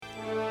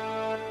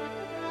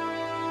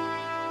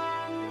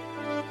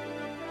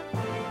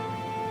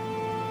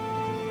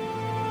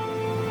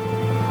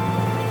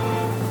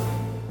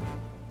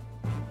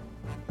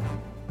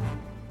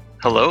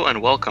Hello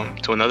and welcome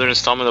to another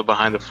installment of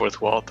Behind the Fourth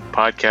Wall, the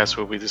podcast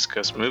where we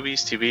discuss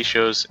movies, TV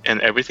shows,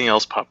 and everything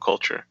else pop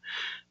culture.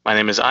 My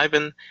name is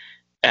Ivan,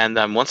 and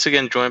I'm once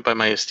again joined by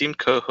my esteemed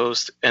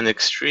co-host and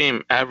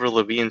extreme Avril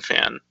Lavigne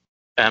fan,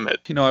 Emmett.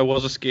 You know, I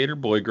was a skater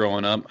boy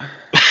growing up.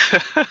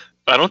 I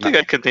don't think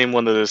I could name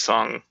one of this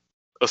song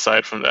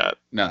aside from that.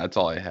 No, that's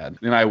all I had.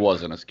 And I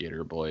wasn't a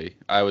skater boy.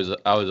 I was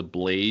a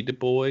blade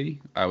boy.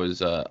 I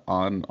was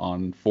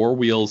on four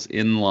wheels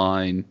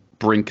inline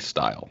brink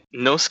style.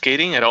 No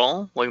skating at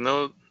all? Like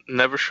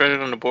never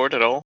shredded on the board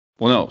at all?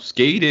 Well, no,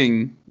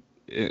 skating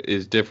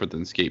is different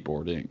than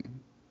skateboarding.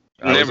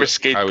 Never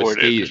skateboarded. I was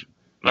skating.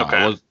 No,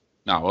 Okay.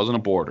 I wasn't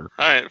a boarder.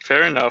 All right,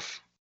 fair enough.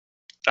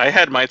 I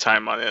had my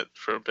time on it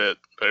for a bit,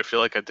 but I feel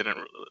like it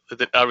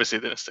obviously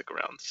didn't stick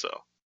around, so.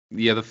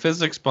 Yeah, the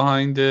physics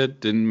behind it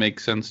didn't make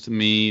sense to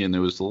me, and it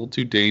was a little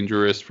too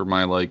dangerous for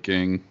my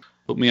liking.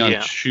 Put me on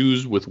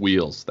shoes with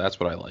wheels. That's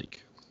what I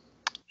like.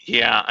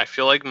 Yeah, I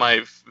feel like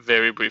my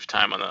very brief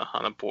time on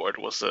a board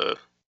was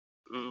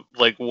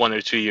like 1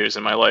 or 2 years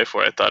in my life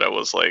where I thought I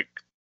was like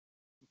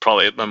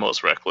probably at my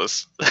most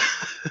reckless.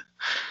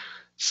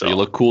 So you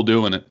look cool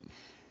doing it.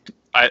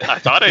 I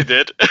thought I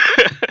did.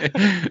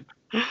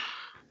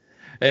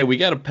 Hey, we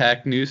got a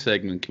packed news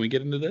segment. Can we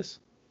get into this?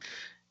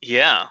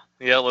 Yeah,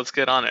 let's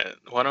get on it.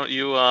 Why don't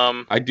you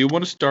I do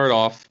want to start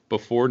off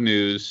before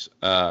news.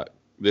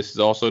 This is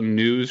also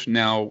news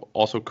now,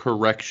 also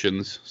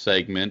corrections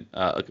segment.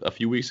 A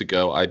few weeks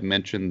ago, I'd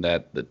mentioned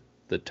that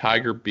the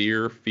Tiger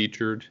beer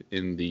featured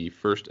in the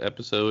first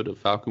episode of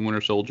Falcon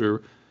Winter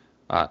Soldier.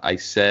 I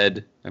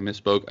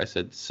misspoke. I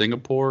said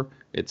Singapore.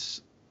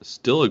 It's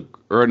still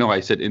I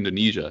said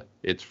Indonesia.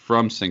 It's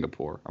from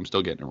Singapore. I'm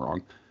still getting it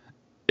wrong.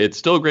 It's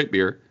still a great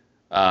beer,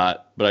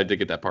 but I did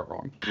get that part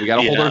wrong. We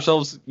got to hold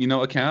ourselves,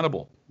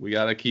 accountable. We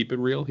got to keep it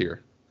real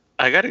here.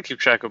 I got to keep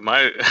track of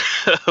my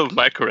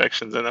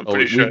corrections, and I'm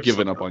pretty sure we've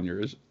given up on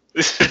yours.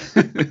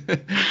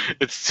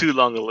 It's too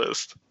long a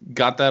list.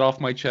 Got that off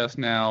my chest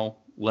now.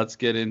 Let's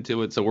get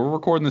into it. So we're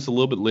recording this a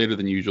little bit later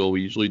than usual.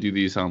 We usually do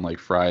these on like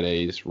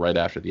Fridays right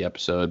after the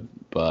episode,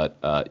 but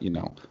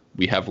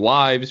we have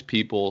lives,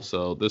 people.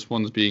 So this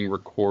one's being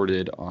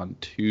recorded on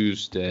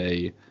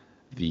Tuesday,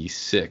 the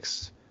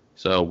 6th.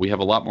 So we have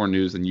a lot more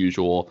news than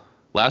usual.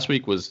 Last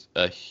week was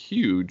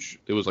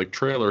it was like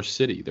trailer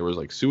city. There was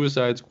like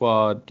Suicide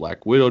Squad,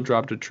 Black Widow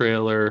dropped a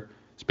trailer,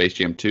 Space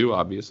Jam 2,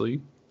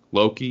 obviously,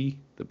 Loki,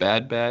 The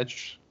Bad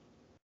Batch.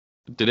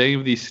 Did any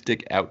of these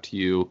stick out to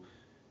you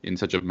in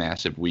such a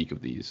massive week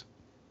of these?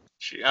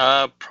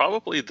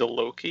 Probably the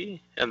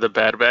Loki and the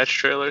Bad Batch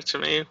trailer to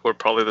me were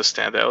probably the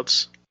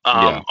standouts.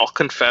 I'll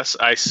confess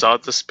I saw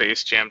the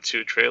Space Jam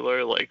 2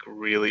 trailer like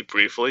really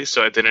briefly,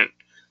 so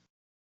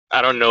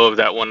I don't know if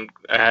that one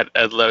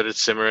I'd let it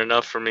simmer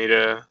enough for me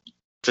to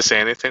say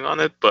anything on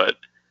it, but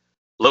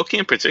Loki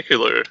in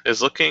particular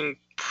is looking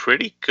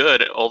pretty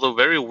good, although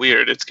very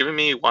weird. It's giving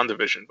me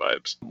WandaVision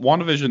vibes.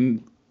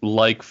 WandaVision,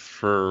 like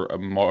for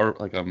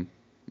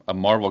a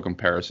Marvel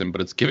comparison, but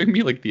it's giving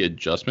me like the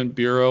Adjustment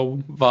Bureau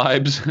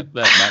vibes,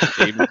 that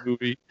Matt Damon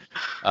movie.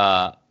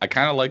 I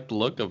kind of like the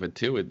look of it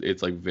too.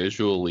 It's like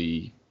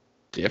visually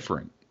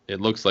different.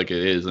 It looks like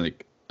it is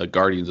like a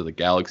Guardians of the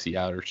Galaxy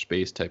outer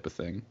space type of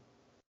thing.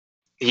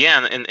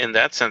 Yeah, and in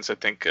that sense, I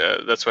think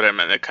that's what I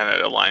meant. It kind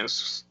of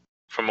aligns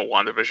from a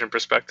WandaVision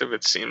perspective.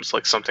 It seems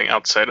like something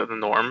outside of the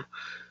norm.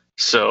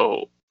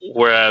 So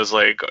whereas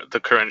like the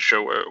current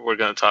show we're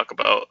going to talk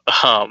about,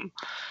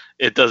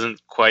 it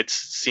doesn't quite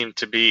seem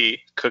to be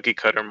cookie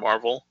cutter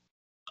Marvel.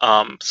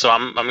 So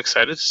I'm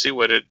excited to see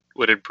what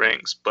it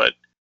brings, but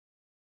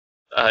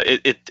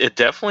it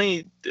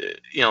definitely,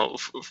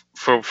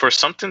 for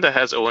something that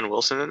has Owen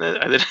Wilson in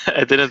it,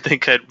 I didn't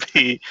think I'd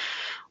be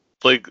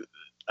like.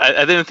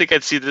 I didn't think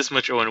I'd see this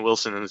much Owen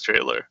Wilson in the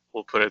trailer.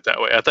 We'll put it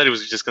that way. I thought he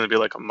was just going to be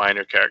like a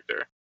minor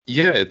character.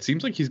 Yeah, it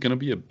seems like he's going to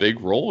be a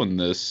big role in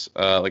this,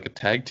 like a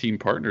tag team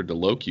partner to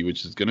Loki,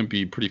 which is going to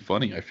be pretty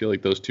funny. I feel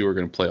like those two are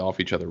going to play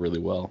off each other really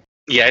well.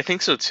 Yeah, I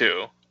think so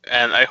too.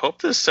 And I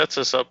hope this sets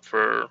us up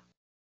for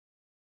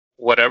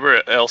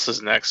whatever else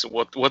is next.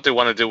 What they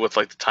want to do with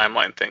like the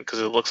timeline thing, because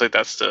it looks like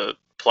that's the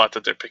plot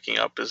that they're picking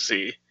up, is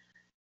the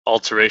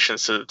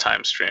alterations to the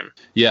time stream.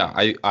 Yeah,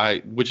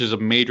 I which is a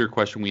major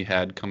question we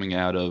had coming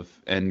out of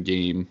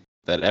Endgame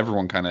that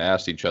everyone kind of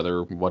asked each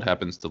other, what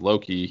happens to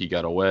Loki? He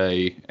got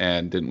away,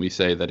 and didn't we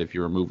say that if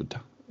you remove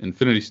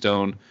Infinity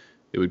Stone,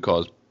 it would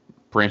cause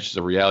branches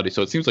of reality?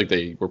 So it seems like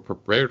they were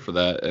prepared for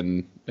that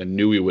and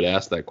knew we would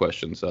ask that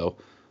question. So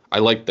I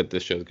like that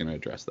this show is going to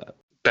address that.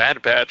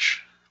 Bad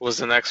Batch was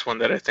the next one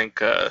that I think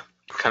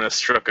kind of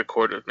struck a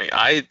chord with me.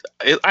 I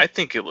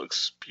think it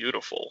looks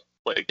beautiful.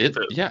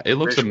 It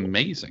looks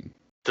amazing.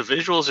 The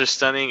visuals are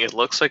stunning. It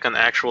looks like an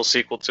actual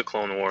sequel to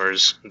Clone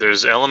Wars.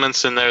 There's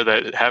elements in there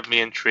that have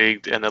me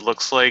intrigued, and it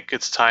looks like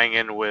it's tying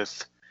in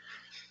with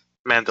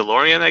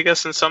Mandalorian, I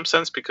guess, in some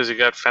sense, because you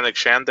got Fennec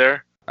Shand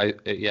there.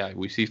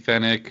 We see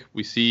Fennec.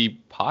 We see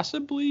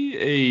possibly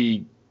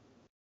a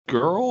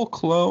girl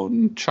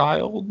clone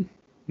child.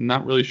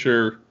 Not really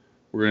sure.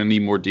 We're going to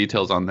need more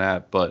details on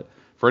that, but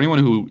for anyone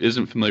who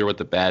isn't familiar with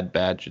the Bad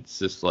Batch, it's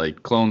just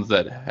like clones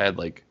that had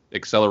like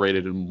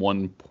accelerated in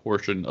one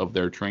portion of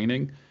their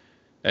training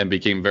and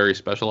became very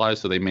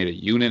specialized. So they made a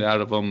unit out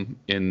of them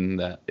in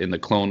the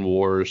Clone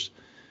Wars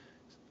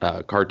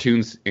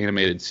cartoons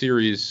animated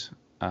series,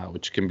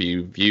 which can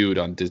be viewed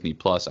on Disney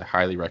Plus. I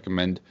highly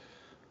recommend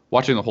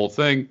watching the whole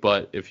thing,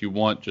 but if you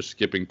want, just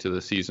skipping to the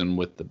season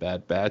with the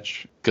Bad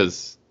Batch,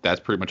 because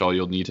that's pretty much all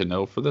you'll need to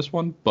know for this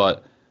one.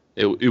 But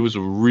it was a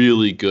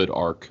really good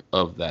arc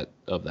of that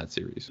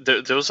series.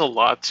 There was a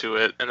lot to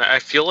it, and I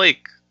feel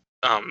like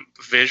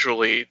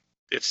visually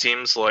it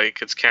seems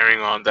like it's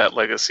carrying on that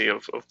legacy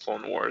of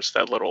Clone Wars,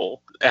 that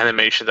little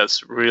animation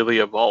that's really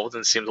evolved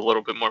and seemed a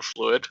little bit more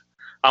fluid.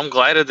 I'm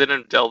glad it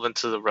didn't delve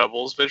into the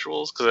Rebels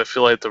visuals, because I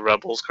feel like the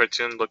Rebels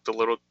cartoon looked a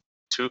little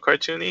too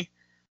cartoony,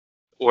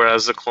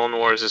 whereas the Clone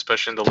Wars,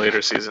 especially in the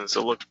later seasons,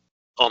 it looked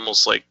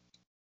almost like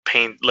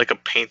a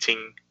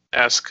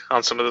painting-esque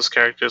on some of those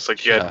characters,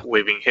 like you had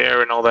waving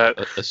hair and all that.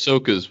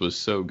 Ahsoka's was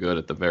so good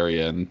at the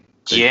very end.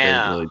 They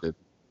really did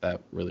that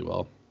really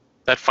well.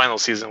 That final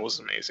season was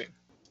amazing.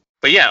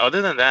 But yeah,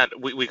 other than that,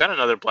 we got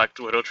another Black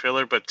Widow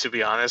trailer, but to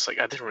be honest, like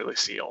I didn't really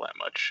see all that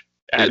much.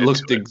 It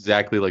looked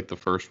exactly like the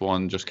first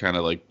one, just kind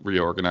of like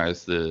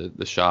reorganized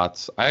the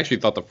shots. I actually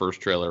thought the first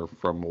trailer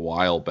from a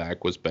while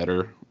back was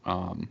better.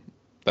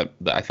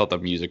 I thought the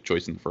music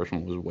choice in the first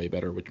one was way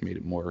better, which made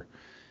it more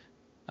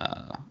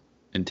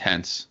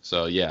intense.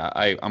 So yeah,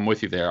 I'm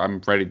with you there. I'm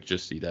ready to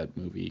just see that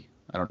movie.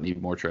 I don't need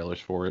more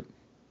trailers for it.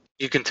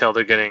 You can tell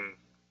they're getting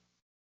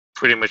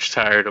pretty much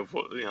tired of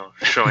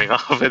showing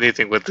off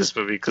anything with this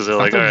movie, because they're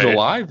like, all right.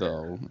 July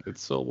though,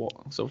 it's so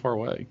far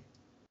away.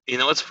 You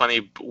know what's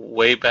funny?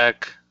 Way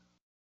back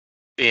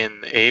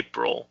in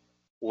April,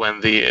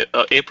 when the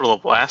April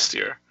of last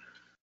year,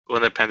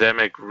 when the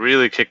pandemic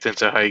really kicked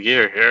into high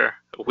gear here,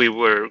 we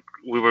were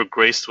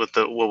graced with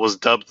what was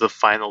dubbed the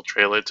final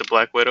trailer to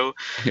Black Widow,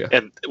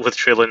 and with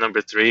trailer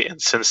number 3. And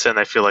since then,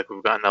 I feel like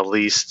we've gotten at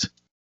least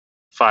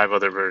 5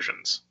 other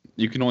versions.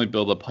 You can only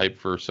build up hype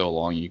for so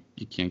long. You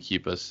can't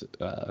keep us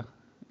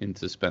in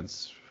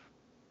suspense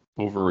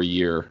over a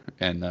year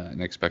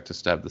and expect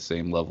us to have the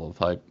same level of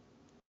hype.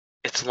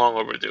 It's long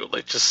overdue.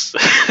 Like, just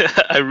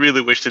I really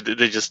wish that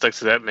they just stuck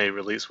to that May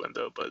release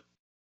window, but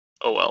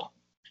oh well.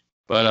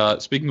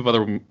 But speaking of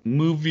other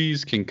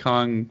movies, King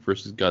Kong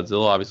versus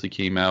Godzilla obviously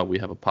came out. We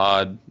have a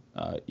pod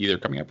either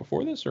coming out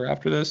before this or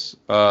after this.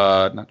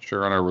 Not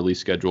sure on our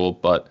release schedule,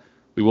 but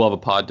we will have a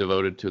pod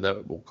devoted to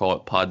that. We'll call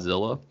it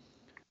Podzilla.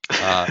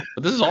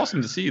 But this is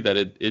awesome to see that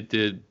it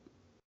did,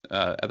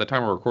 at the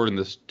time we're recording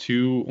this,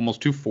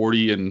 almost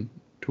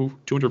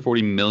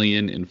 240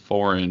 million in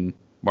foreign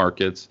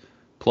markets,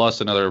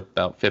 plus another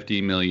about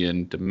 50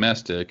 million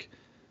domestic.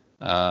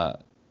 And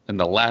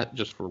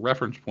just for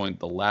reference point,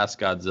 the last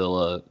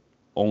Godzilla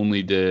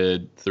only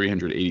did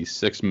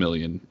 386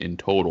 million in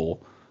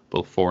total,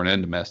 both foreign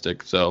and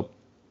domestic. So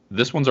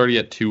this one's already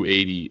at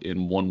 280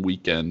 in one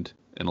weekend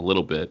and a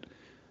little bit,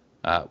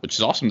 which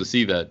is awesome to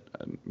see that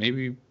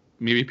maybe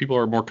people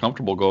are more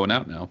comfortable going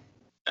out now.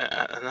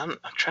 And I'm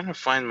trying to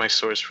find my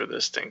source for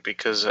this thing,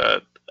 because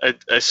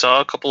I saw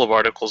a couple of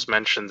articles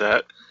mention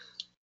that,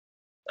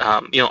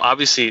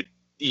 obviously,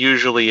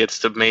 usually it's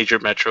the major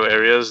metro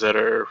areas that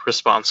are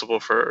responsible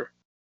for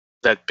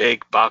that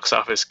big box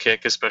office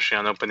kick, especially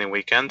on opening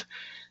weekend.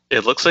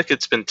 It looks like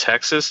it's been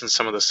Texas and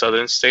some of the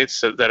southern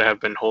states that have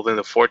been holding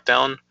the fort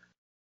down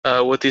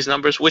with these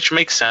numbers, which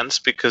makes sense,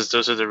 because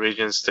those are the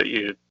regions that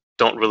you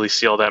don't really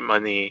see all that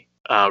many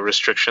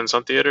restrictions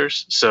on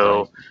theaters.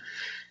 So,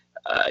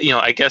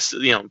 I guess,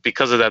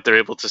 because of that, they're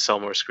able to sell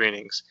more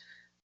screenings.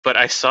 But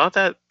I saw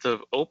that the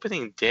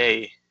opening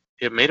day,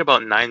 it made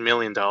about $9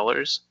 million,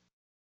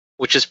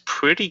 which is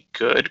pretty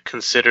good,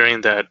 considering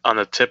that on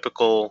a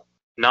typical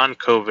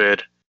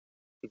non-COVID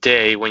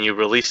day, when you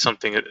release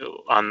something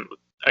on,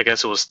 I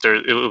guess it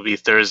would be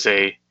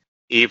Thursday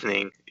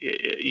evening,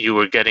 you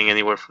were getting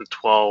anywhere from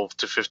 $12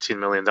 to $15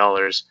 million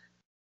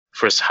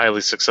for a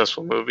highly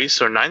successful movie.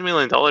 So $9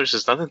 million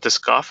is nothing to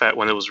scoff at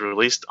when it was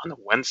released on a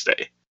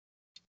Wednesday.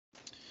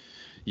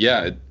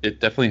 Yeah, it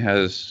definitely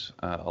has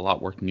a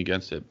lot working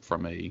against it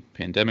from a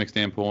pandemic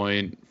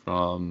standpoint,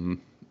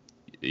 from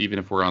even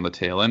if we're on the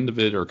tail end of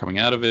it or coming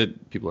out of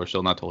it, people are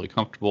still not totally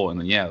comfortable. And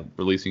then,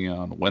 releasing it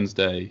on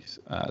Wednesday.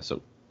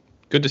 So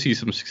good to see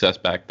some success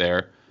back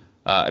there.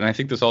 And I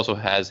think this also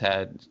has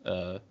had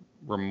a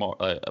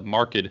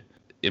marked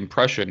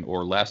impression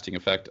or lasting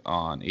effect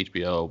on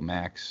HBO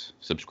Max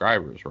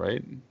subscribers,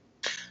 right?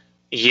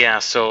 Yeah,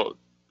 so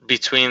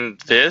between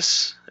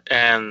this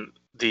and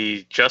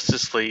the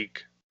Justice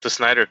League, the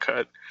Snyder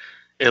Cut,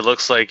 it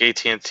looks like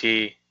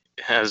AT&T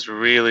has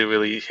really,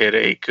 really hit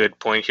a good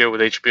point here with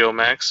HBO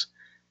Max,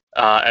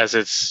 as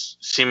it's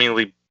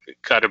seemingly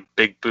got a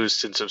big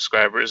boost in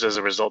subscribers as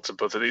a result of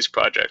both of these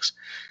projects.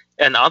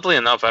 And oddly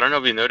enough, I don't know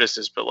if you noticed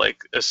this, but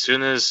as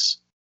soon as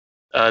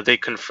they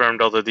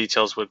confirmed all the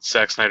details with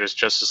Zack Snyder's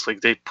Justice League,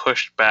 they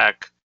pushed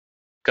back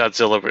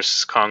Godzilla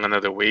vs. Kong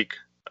another week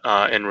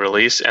in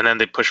release, and then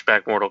they pushed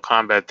back Mortal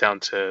Kombat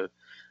down to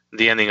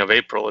the ending of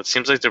April. It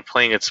seems like they're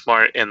playing it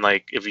smart, and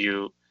if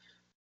you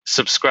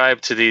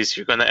subscribe to these,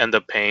 you're going to end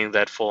up paying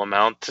that full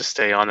amount to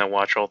stay on and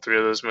watch all three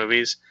of those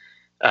movies.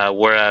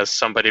 Whereas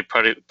somebody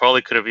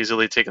probably could have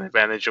easily taken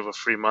advantage of a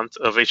free month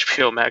of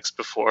HBO Max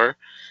before,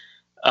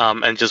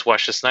 and just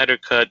watched the Snyder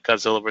Cut,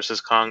 Godzilla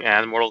vs. Kong,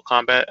 and Mortal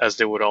Kombat, as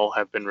they would all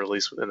have been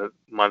released within a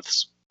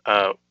month's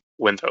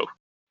window.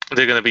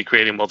 They're going to be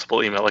creating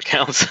multiple email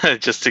accounts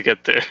just to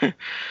get there.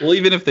 Well,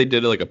 even if they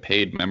did like a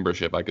paid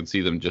membership, I could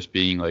see them just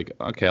being like,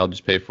 okay, I'll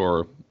just pay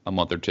for a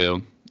month or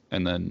two,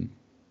 and then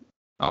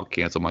I'll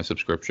cancel my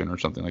subscription or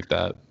something like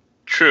that.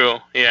 True,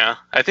 yeah.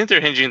 I think they're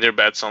hinging their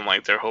bets on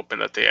like they're hoping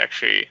that they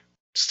actually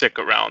stick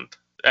around,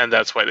 and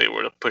that's why they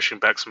were pushing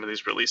back some of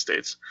these release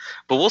dates.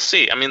 But we'll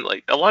see. I mean,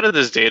 like a lot of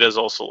this data is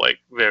also like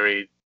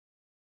very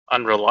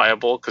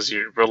unreliable because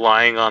you're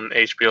relying on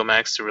HBO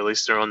Max to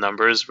release their own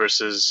numbers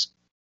versus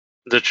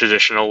the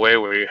traditional way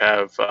where you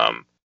have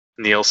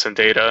Nielsen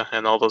data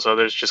and all those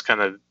others just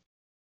kind of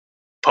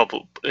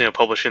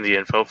publishing the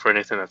info for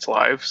anything that's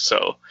live.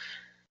 So,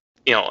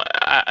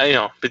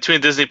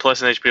 between Disney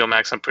Plus and HBO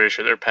Max, I'm pretty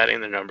sure they're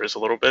padding their numbers a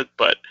little bit,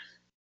 but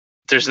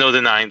there's no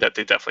denying that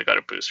they definitely got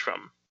a boost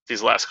from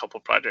these last couple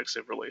projects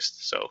they've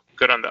released. So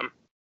good on them.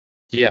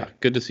 Yeah,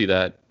 good to see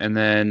that. And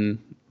then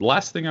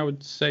last thing I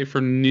would say for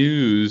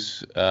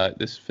news,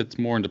 this fits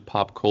more into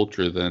pop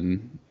culture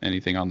than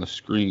anything on the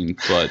screen,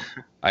 but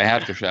I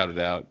have to shout it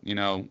out.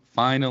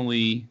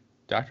 Finally,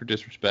 Dr.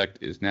 Disrespect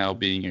is now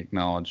being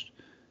acknowledged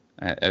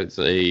as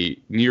a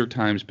New York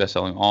Times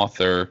bestselling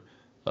author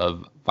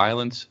of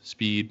Violence,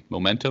 Speed,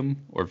 Momentum,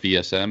 or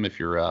VSM if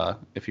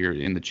you're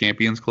in the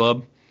Champions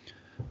Club,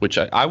 which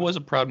I was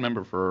a proud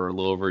member for a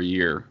little over a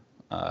year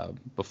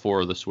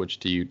before the switch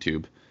to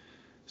YouTube.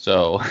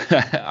 So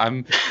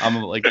I'm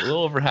like a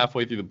little over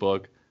halfway through the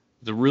book.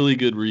 It's a really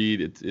good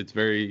read. It's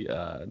very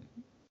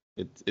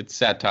it's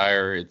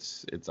satire.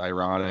 It's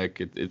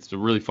ironic. It's a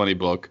really funny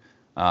book.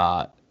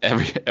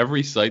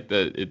 Every site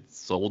that it's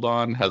sold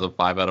on has a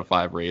 5 out of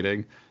 5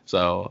 rating.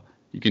 So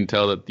you can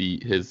tell that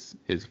his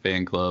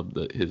fan club,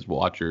 his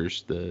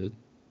watchers, the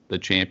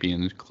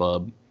Champions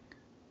Club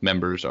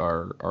members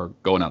are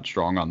going out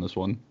strong on this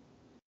one.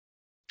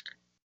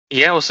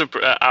 Yeah,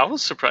 I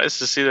was surprised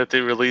to see that they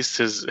released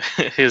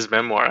his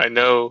memoir.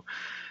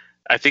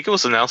 I think it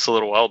was announced a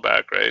little while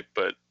back, right?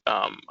 But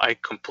I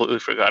completely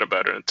forgot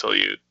about it until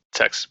you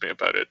texted me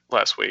about it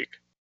last week.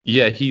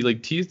 Yeah, he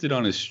like teased it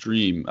on his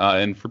stream.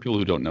 And for people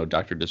who don't know,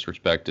 Dr.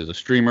 Disrespect is a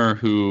streamer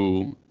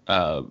who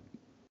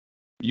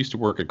used to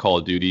work at Call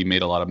of Duty,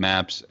 made a lot of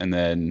maps, and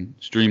then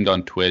streamed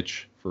on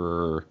Twitch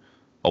for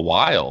a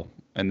while.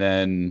 And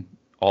then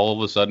all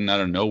of a sudden,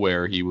 out of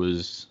nowhere,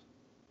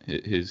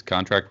 his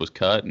contract was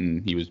cut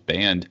and he was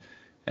banned.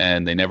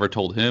 And they never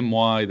told him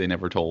why. They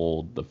never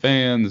told the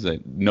fans.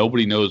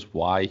 Nobody knows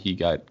why he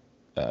got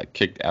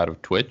kicked out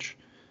of Twitch.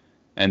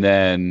 And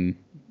then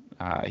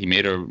he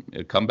made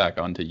a comeback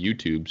onto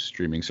YouTube's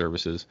streaming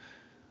services.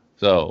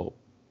 So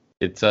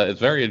it's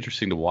very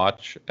interesting to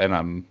watch.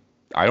 And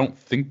I don't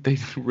think they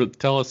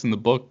tell us in the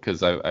book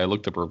because I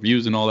looked up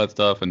reviews and all that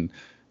stuff and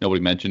nobody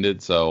mentioned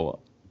it. So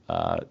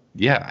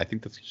yeah, I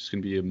think that's just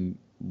going to be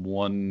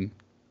one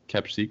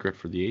kept secret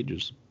for the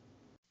ages.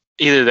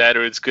 Either that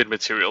or it's good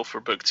material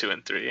for book 2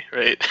 and 3,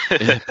 right?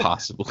 Yeah,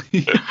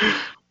 possibly.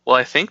 Well,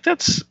 I think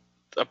that's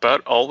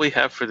about all we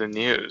have for the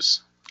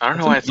news. I don't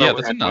know why I thought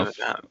that's enough.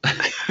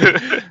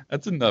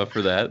 That's enough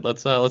for that.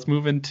 Let's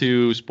move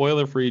into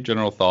spoiler-free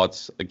general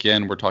thoughts.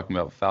 Again, we're talking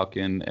about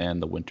Falcon and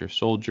the Winter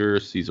Soldier,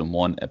 season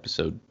 1,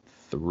 episode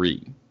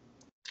 3.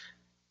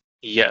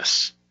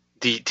 Yes.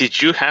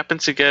 Did you happen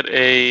to get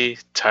a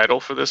title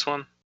for this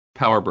one?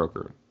 Power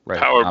Broker. Right.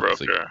 Power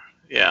Broker.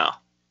 Yeah.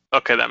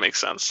 Okay, that makes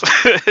sense.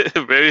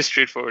 Very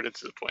straightforward and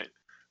to the point.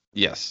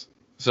 Yes.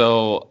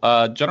 So,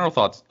 general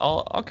thoughts.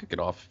 I'll kick it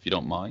off if you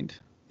don't mind.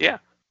 Yeah.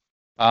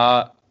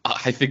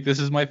 I think this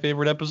is my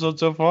favorite episode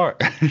so far.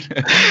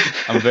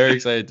 I'm very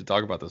excited to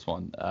talk about this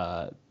one.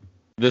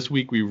 This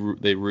week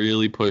they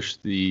really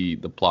pushed the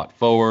plot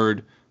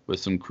forward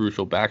with some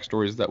crucial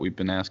backstories that we've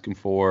been asking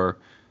for,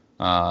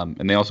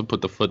 and they also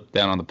put the foot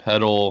down on the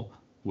pedal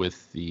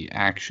with the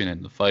action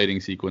and the fighting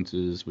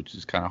sequences, which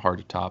is kind of hard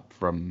to top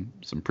from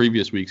some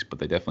previous weeks, but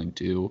they definitely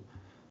do.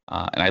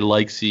 And I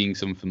like seeing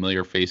some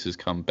familiar faces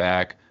come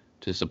back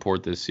to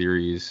support this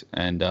series,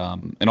 and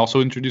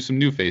also introduce some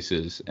new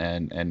faces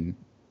and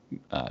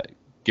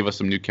give us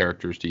some new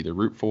characters to either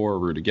root for or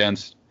root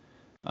against.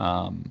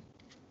 And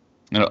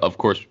of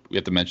course, we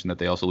have to mention that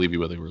they also leave you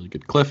with a really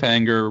good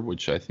cliffhanger,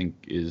 which I think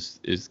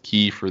is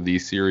key for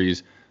these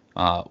series,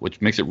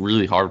 which makes it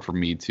really hard for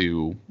me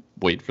to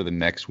wait for the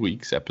next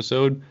week's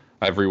episode.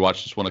 I've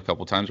rewatched this one a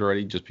couple times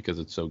already just because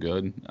it's so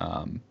good,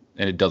 and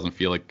it doesn't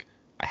feel like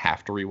I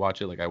have to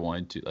rewatch it like I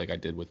wanted to, like I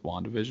did with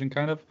WandaVision,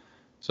 kind of.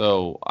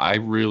 So I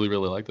really,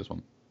 really like this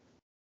one.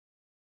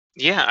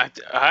 Yeah,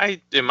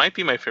 it might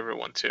be my favorite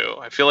one too.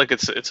 I feel like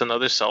it's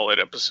another solid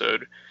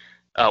episode.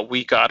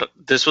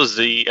 This was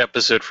the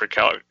episode for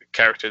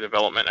character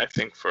development, I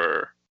think,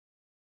 for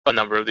a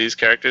number of these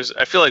characters.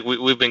 I feel like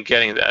we've been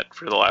getting that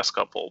for the last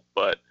couple,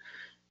 but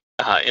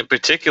in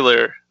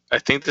particular, I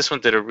think this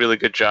one did a really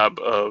good job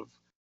of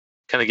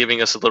kind of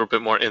giving us a little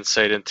bit more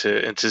insight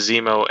into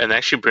Zemo and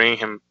actually bringing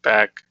him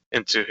back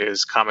into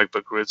his comic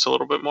book roots a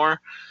little bit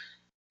more,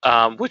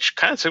 which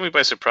kind of took me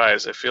by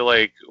surprise. I feel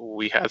like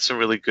we had some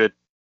really good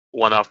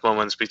one-off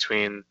moments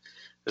between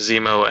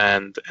Zemo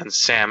and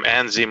Sam,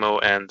 and Zemo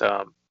and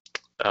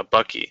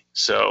Bucky.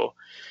 So,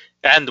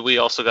 and we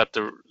also got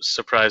the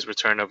surprise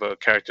return of a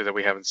character that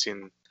we haven't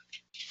seen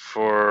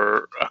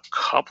for a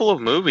couple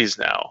of movies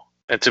now.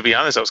 And to be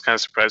honest, I was kind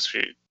of surprised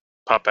she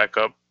popped back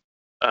up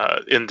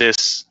in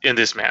this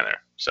manner.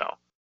 So,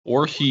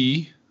 or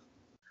he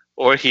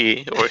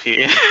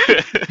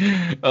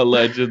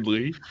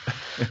allegedly.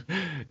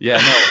 Yeah,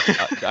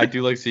 no, I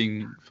do like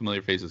seeing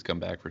familiar faces come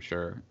back for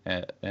sure.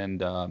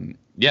 And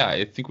yeah,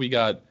 I think we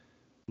got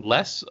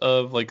less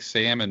of like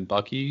Sam and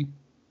Bucky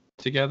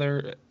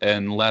together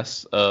and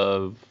less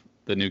of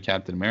the new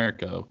Captain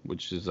America,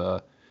 which is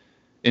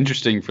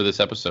interesting for this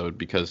episode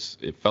because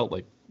it felt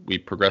like we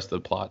progressed the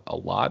plot a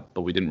lot,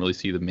 but we didn't really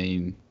see the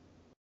main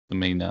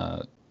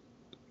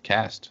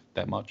cast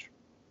that much.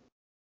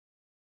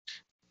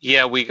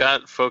 Yeah, we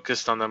got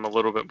focused on them a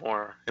little bit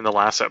more in the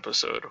last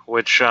episode,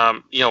 which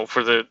we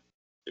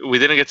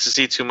didn't get to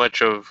see too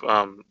much of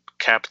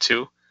Cap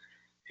 2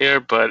 here,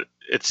 but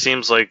it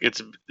seems like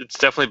it's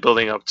definitely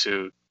building up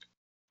to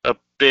a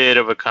bit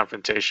of a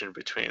confrontation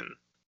between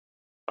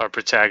our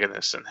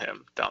protagonist and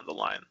him down the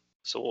line.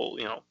 So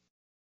we'll,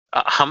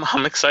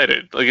 I'm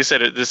excited. Like I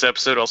said, this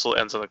episode also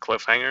ends on a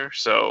cliffhanger,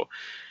 so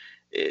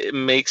it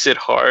makes it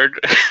hard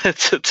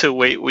to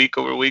wait week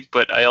over week.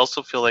 But I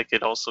also feel like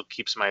it also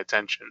keeps my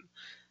attention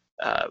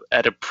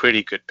at a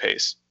pretty good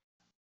pace.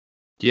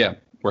 Yeah,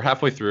 we're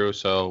halfway through,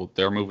 so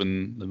they're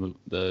moving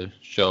the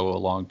show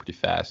along pretty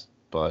fast.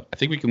 But I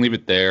think we can leave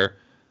it there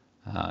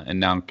and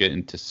now get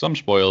into some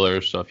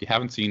spoilers. So if you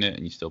haven't seen it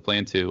and you still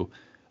plan to,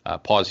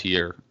 pause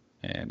here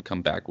and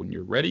come back when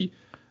you're ready.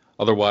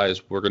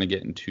 Otherwise, we're going to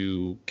get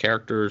into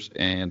characters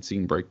and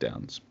scene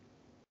breakdowns.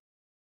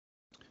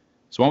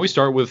 So why don't we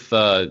start with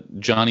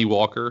Johnny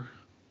Walker,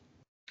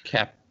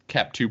 Cap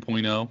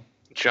 2.0.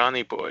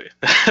 Johnny boy.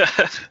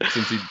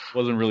 Since he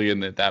wasn't really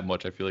in it that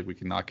much, I feel like we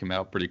can knock him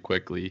out pretty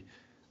quickly.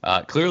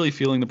 Clearly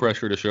feeling the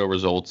pressure to show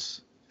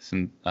results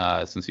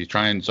since he's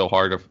trying so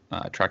hard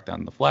to track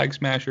down the Flag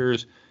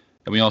Smashers.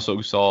 And we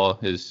also saw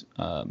his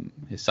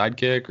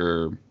sidekick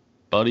or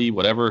buddy,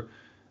 whatever,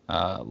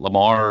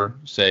 Lamar,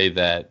 say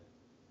that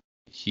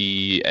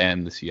he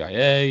and the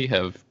CIA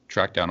have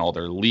tracked down all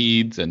their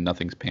leads and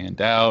nothing's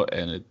panned out,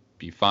 and it'd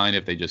be fine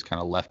if they just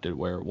kind of left it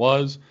where it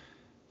was.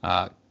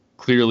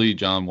 Clearly,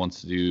 John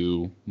wants to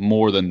do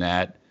more than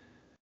that,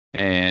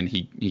 and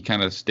he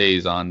kind of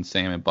stays on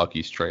Sam and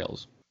Bucky's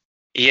trails.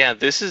 Yeah,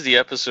 this is the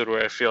episode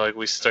where I feel like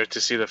we start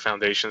to see the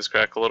foundations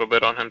crack a little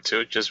bit on him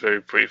too, just very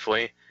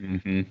briefly.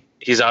 Mm-hmm.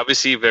 He's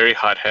obviously very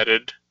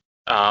hot-headed,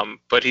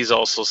 but he's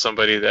also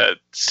somebody that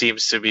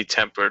seems to be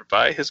tempered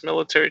by his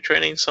military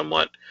training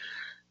somewhat.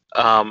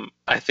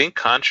 I think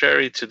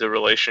contrary to the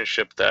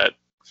relationship that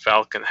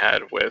Falcon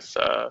had with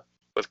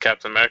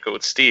Captain America,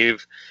 with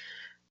Steve,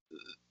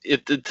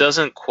 it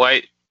doesn't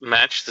quite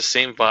match the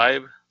same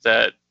vibe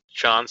that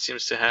John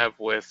seems to have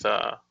with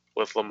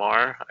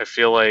Lamar. I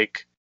feel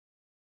like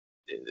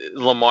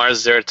Lamar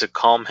is there to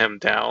calm him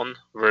down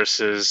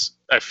versus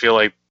I feel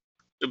like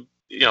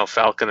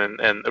Falcon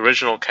and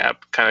original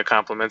Cap kind of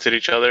complemented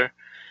each other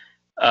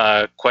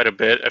quite a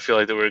bit. I feel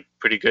like they were a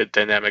pretty good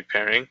dynamic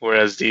pairing,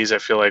 whereas these I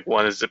feel like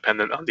one is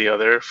dependent on the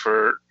other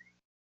for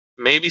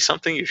maybe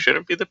something you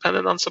shouldn't be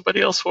dependent on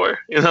somebody else for,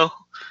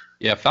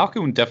 Yeah,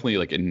 Falcon definitely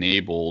like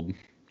enabled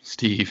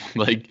Steve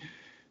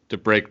to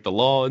break the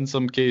law in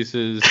some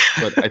cases,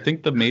 but I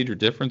think the major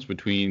difference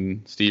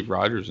between Steve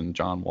Rogers and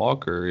John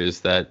Walker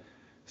is that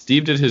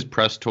Steve did his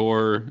press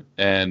tour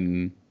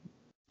and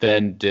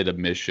then did a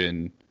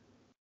mission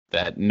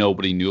that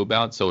nobody knew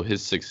about, so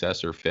his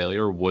success or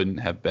failure wouldn't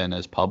have been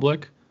as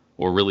public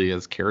or really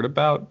as cared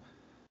about.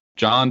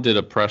 John did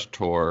a press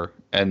tour,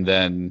 and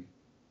then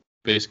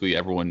basically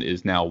everyone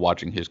is now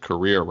watching his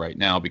career right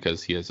now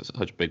because he has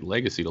such a big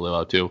legacy to live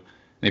up to.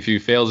 And if he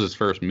fails his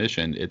first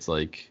mission, it's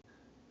like,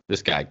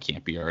 this guy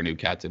can't be our new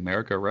Captain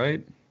America,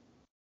 right?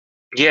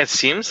 Yeah, it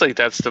seems like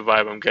that's the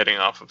vibe I'm getting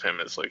off of him.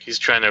 It's like he's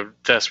trying to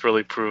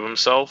desperately prove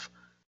himself,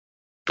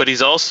 but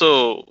he's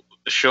also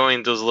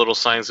showing those little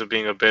signs of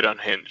being a bit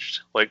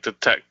unhinged, like the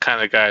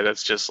kind of guy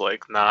that's just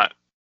like not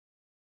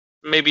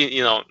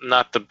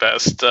the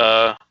best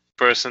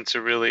person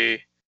to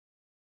really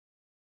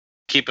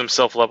keep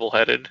himself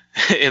level-headed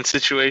in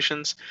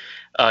situations.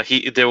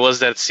 There was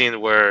that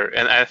scene where,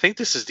 and I think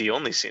this is the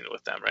only scene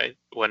with them, right?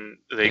 When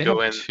they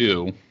go in.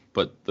 Two,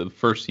 but the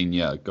first scene,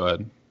 yeah, go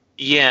ahead.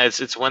 Yeah,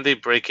 it's when they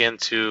break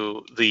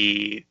into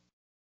the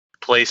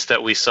place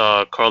that we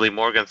saw Carly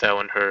Morgenthau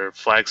and her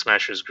Flag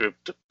Smashers group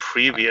the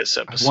previous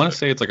episode. I want to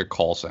say it's like a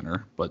call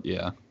center, but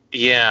yeah.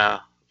 Yeah,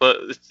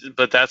 but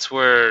that's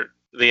where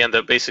they end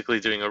up basically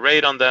doing a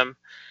raid on them,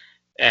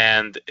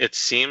 and it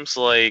seems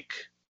like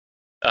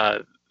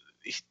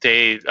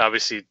they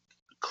obviously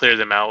cleared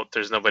them out.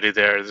 There's nobody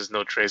there. There's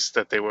no trace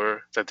that they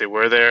were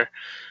there.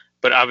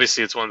 But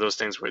obviously, it's one of those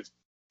things where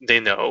they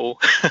know.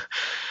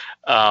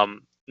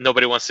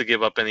 Nobody wants to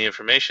give up any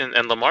information,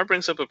 and Lamar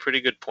brings up a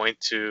pretty good point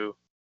to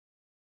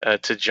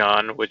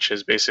John, which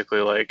is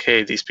basically like,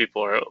 hey, these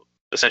people are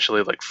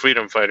essentially like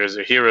freedom fighters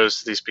or heroes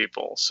to these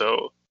people,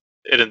 so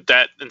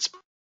that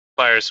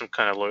inspires some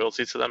kind of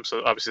loyalty to them.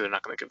 So obviously they're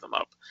not going to give them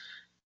up,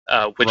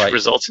 which Right.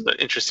 results in an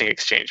interesting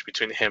exchange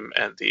between him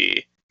and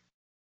the,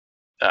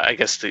 I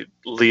guess, the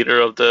leader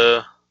of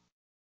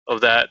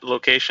that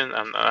location.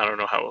 I don't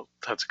know how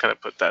to kind of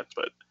put that,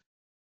 but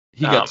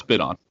He got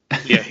spit on.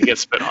 yeah, he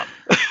gets spit on.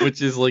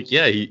 Which is like,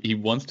 yeah, he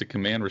wants to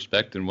command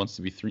respect and wants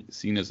to be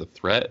seen as a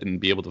threat and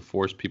be able to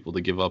force people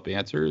to give up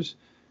answers.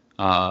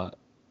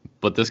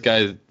 But this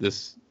guy,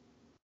 this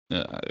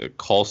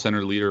call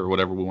center leader or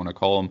whatever we want to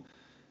call him,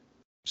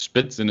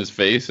 spits in his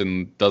face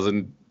and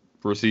doesn't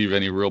receive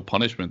any real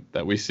punishment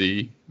that we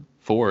see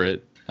for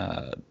it.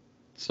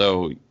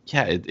 So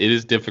yeah, it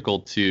is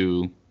difficult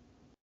to,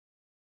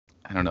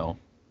 I don't know,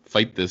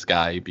 fight this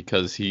guy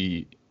because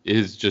he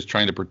is just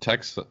trying to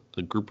protect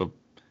a group of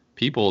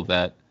people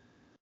that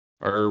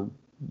are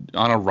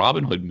on a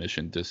Robin Hood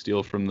mission to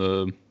steal from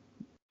the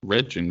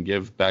rich and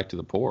give back to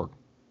the poor.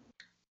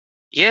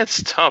 Yeah,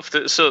 it's tough.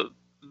 So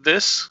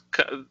this,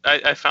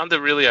 I found it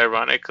really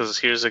ironic because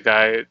here's a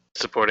guy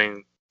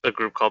supporting a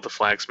group called the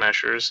Flag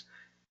Smashers,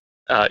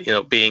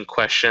 being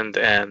questioned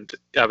and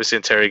obviously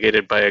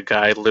interrogated by a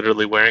guy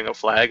literally wearing a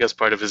flag as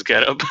part of his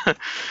getup.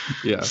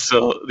 Yeah.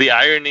 So the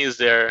irony is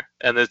there,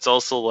 and it's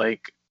also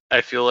like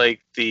I feel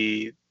like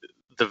the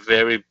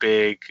very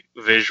big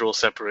visual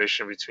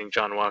separation between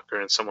John Walker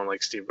and someone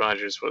like Steve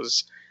Rogers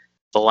was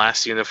the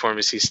last uniform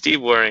you see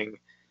Steve wearing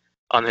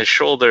on his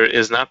shoulder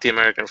is not the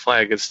American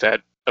flag; it's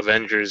that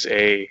Avengers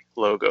A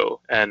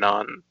logo, and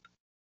on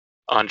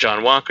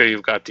John Walker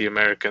you've got the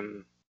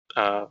American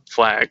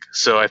flag.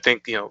 So I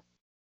think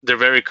they're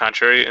very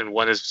contrary, and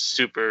one is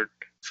super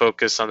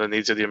focused on the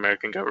needs of the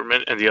American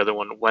government, and the other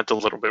one went a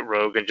little bit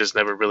rogue and just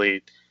never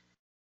really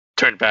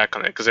turned back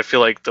on it. Because I feel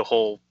like the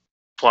whole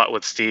plot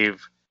with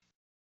Steve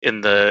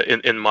in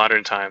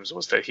modern times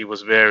was that he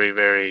was very,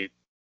 very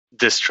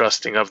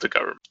distrusting of the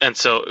government, and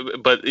so,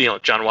 but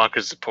John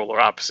Walker's the polar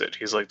opposite.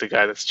 He's like the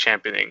guy that's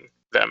championing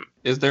them.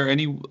 Is there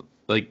any,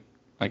 like,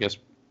 I guess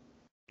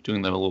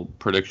doing the little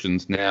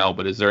predictions now,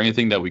 but is there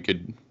anything that we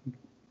could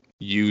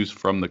use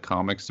from the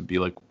comics to be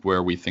like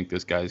where we think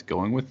this guy's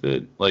going with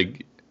it?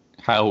 Like,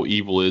 how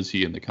evil is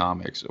he in the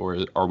comics, or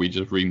are we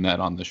just reading that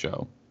on the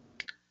show?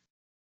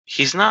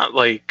 He's not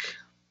like,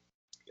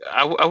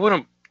 I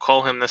wouldn't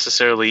call him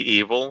necessarily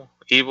evil,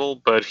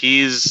 but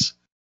he's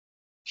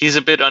a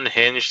bit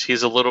unhinged.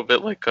 He's a little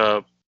bit like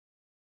a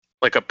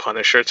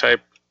Punisher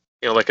type,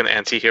 like an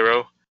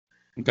anti-hero.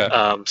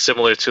 Okay.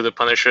 Similar to the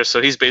Punisher. So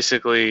he's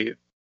basically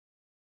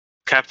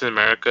Captain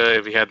America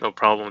if he had no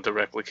problem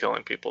directly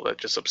killing people that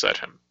just upset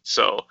him.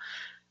 So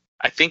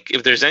I think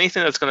if there's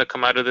anything that's going to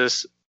come out of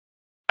this,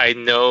 I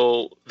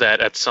know that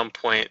at some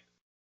point,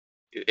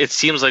 it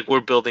seems like we're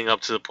building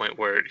up to the point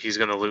where he's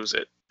going to lose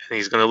it. And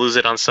he's going to lose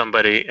it on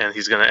somebody, and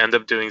he's going to end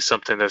up doing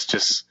something that's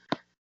just,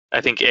 I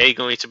think,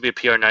 going to be a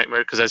PR nightmare.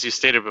 Because as you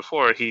stated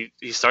before, he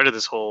started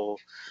this whole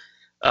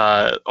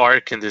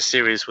arc in this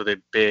series with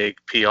a big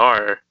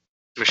PR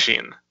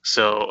machine.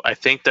 So I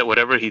think that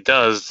whatever he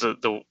does,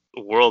 the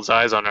world's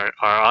eyes are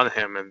on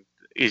him, and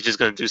he's just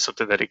going to do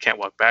something that he can't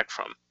walk back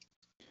from.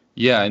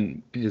 Yeah,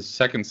 and his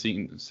second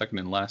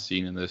and last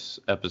scene in this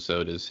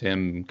episode is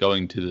him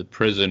going to the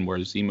prison where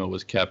Zemo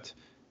was kept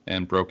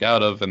and broke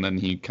out of, and then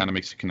he kind of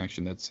makes a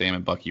connection that Sam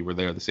and Bucky were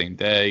there the same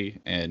day,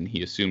 and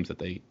he assumes that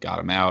they got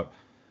him out.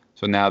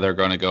 So now they're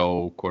going to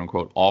go, quote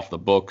unquote, off the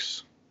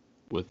books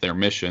with their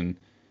mission,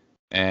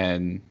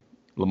 and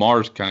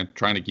Lamar's kind of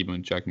trying to keep him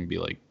in check and be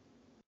like,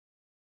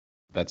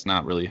 that's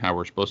not really how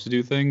we're supposed to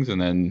do things. And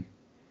then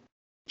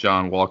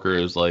John Walker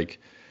is like,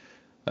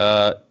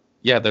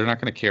 yeah, they're not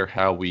going to care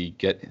how we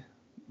get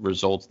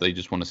results. They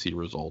just want to see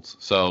results.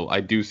 So I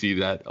do see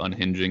that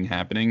unhinging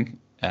happening.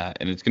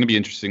 And it's going to be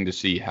interesting to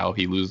see how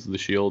he loses the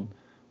shield,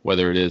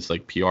 whether it is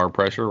like PR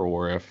pressure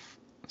or if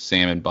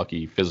Sam and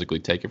Bucky physically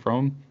take it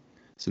from him,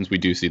 since we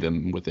do see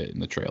them with it in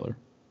the trailer.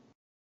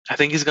 I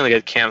think he's going to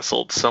get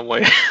canceled some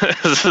way,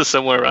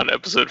 somewhere around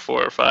episode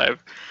 4 or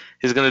 5.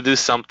 He's going to do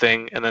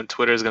something, and then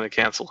Twitter is going to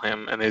cancel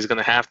him, and he's going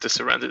to have to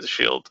surrender the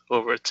shield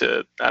over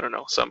to, I don't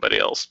know, somebody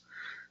else.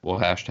 We'll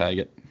hashtag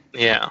it.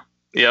 Yeah.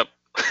 Yep.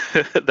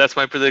 That's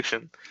my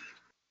prediction.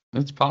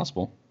 It's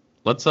possible.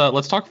 Let's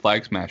talk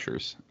Flag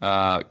Smashers.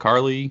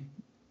 Carly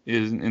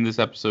is in this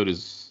episode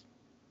is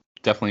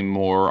definitely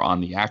more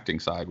on the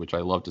acting side, which I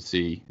love to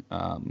see.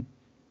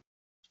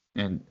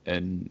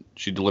 And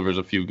she delivers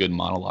a few good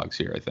monologues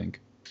here, I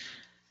think.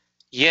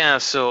 Yeah,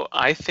 so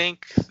I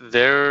think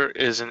there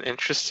is an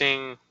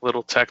interesting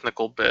little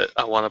technical bit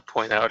I want to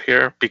point out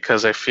here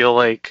because I feel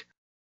like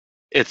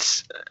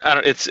it's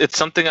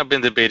something I've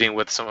been debating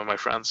with some of my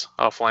friends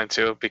offline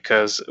too,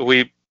 because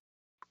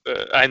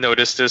I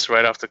noticed this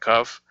right off the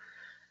cuff.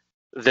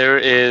 There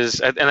is,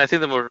 and I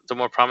think the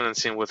more prominent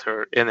scene with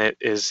her in it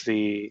is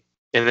the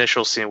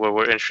initial scene where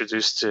we're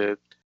introduced to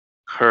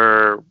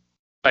her,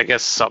 I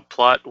guess,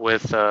 subplot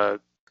with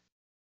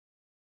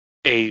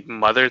a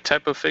mother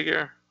type of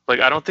figure. Like,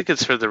 I don't think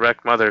it's her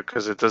direct mother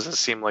because it doesn't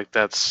seem like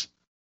that's.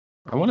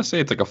 I want to say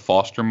it's like a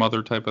foster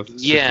mother type of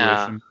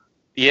Yeah, situation.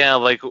 yeah,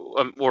 like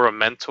or a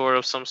mentor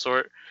of some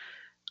sort.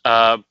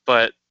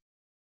 But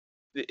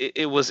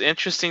it was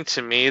interesting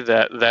to me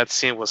that that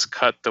scene was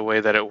cut the way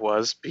that it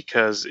was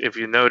because if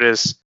you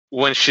notice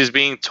when she's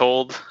being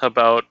told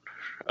about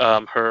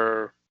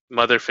her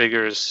mother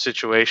figure's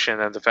situation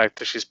and the fact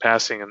that she's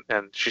passing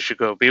and she should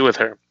go be with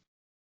her,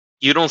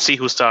 you don't see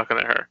who's talking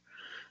to her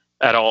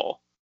at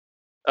all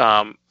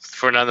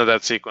for none of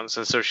that sequence.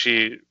 And so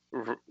she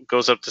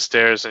goes up the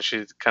stairs and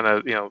she kind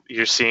of,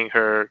 you're seeing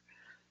her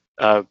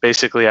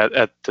basically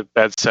at the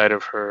bedside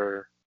of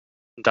her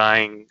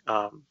dying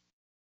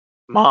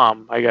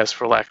mom, I guess,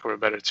 for lack of a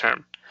better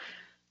term.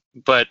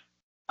 But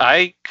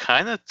I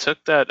kind of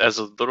took that as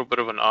a little bit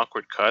of an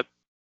awkward cut.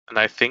 And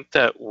I think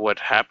that what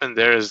happened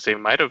there is they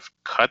might have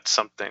cut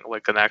something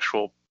like an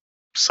actual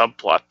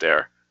subplot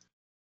there.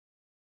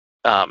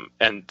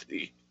 And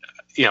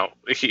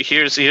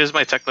here's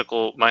my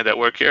technical mind at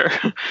work here.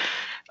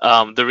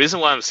 The reason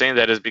why I'm saying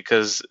that is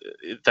because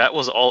that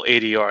was all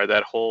ADR,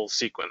 that whole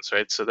sequence,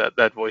 right? So that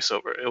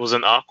voiceover, it was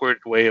an awkward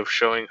way of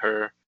showing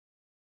her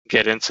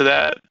get into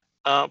that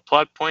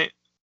plot point.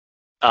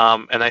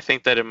 And I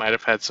think that it might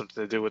have had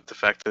something to do with the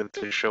fact that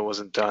the show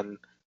wasn't done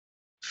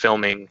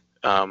filming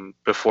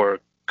before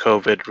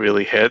COVID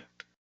really hit.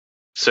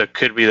 So it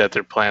could be that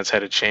their plans had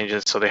to change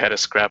it, so they had to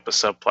scrap a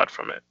subplot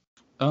from it.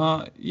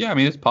 Yeah, I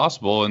mean it's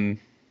possible, and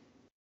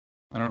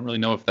I don't really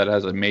know if that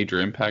has a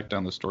major impact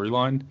on the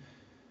storyline.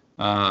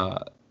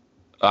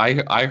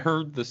 I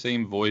heard the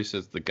same voice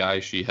as the guy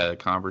she had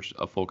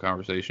a full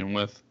conversation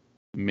with.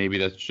 Maybe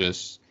that's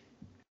just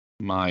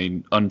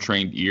my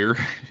untrained ear,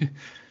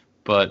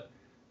 but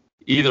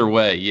either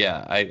way,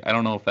 yeah, I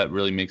don't know if that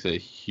really makes a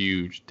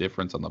huge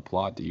difference on the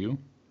plot. Do you?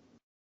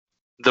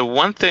 The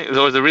one thing,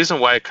 though, the reason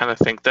why I kind of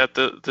think that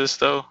this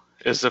though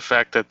is the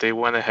fact that they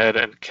went ahead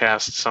and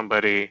cast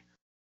somebody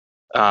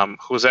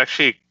who's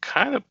actually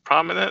kind of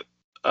prominent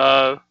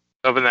of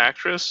an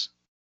actress,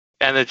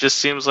 and it just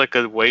seems like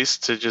a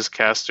waste to just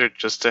cast her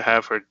just to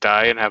have her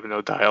die and have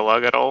no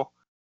dialogue at all.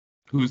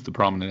 Who's the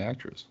prominent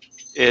actress?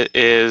 It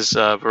is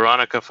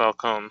Veronica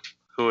Falcone,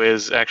 who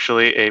is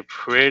actually a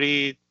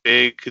pretty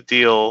big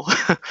deal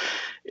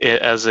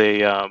as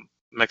a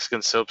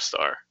Mexican soap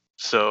star.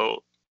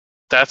 So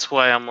that's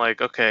why I'm like,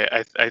 okay,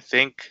 I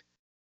think,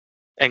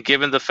 and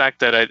given the fact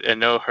that I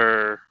know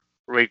her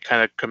rate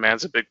kind of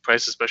commands a big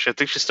price, especially, I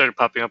think she started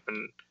popping up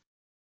in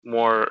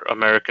more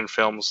American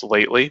films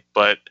lately,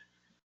 but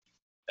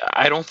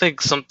I don't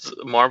think some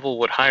Marvel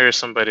would hire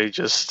somebody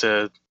just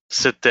to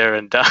sit there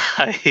and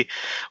die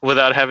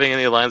without having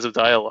any lines of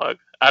dialogue.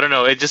 I don't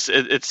know.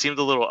 It seemed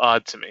a little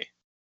odd to me.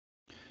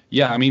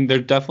 Yeah, I mean, they're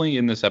definitely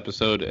in this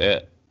episode.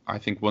 I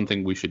think one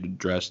thing we should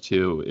address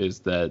too is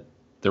that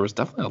there was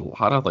definitely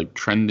a lot of like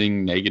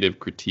trending negative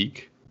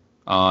critique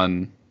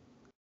on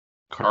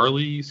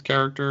Carly's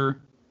character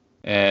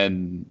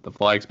and the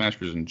Flag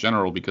Smashers in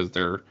general because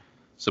they're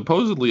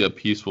supposedly a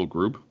peaceful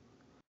group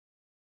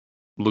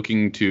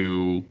looking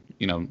to,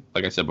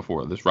 like I said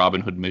before, this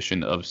Robin Hood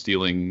mission of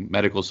stealing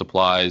medical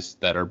supplies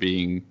that are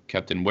being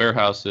kept in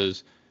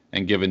warehouses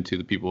and given to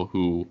the people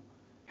who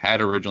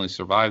had originally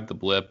survived the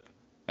blip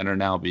and are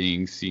now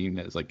being seen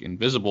as like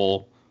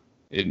invisible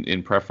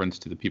in preference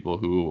to the people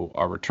who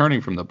are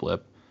returning from the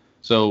blip.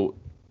 So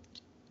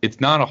it's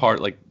not a hard,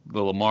 like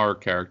the Lamar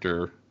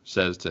character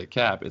says to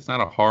Cap, it's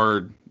not a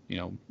hard,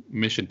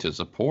 mission to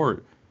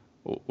support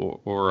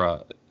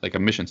or like a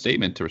mission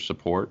statement to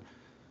support.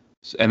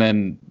 And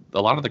then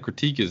a lot of the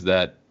critique is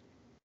that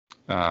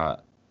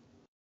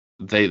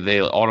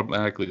they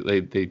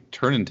automatically they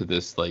turn into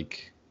this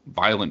like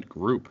violent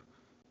group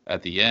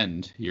at the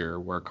end here,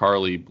 where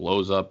Carly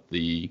blows up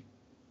the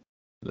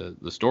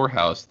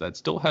storehouse that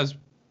still has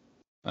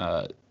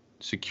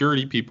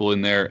security people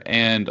in there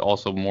and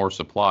also more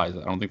supplies.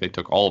 I don't think they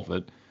took all of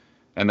it,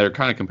 and they're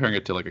kind of comparing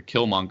it to like a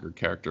Killmonger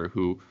character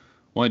who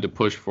wanted to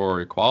push for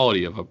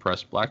equality of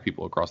oppressed Black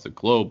people across the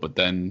globe, but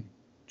then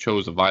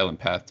chose a violent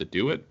path to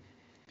do it.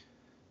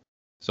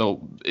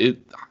 So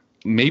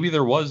maybe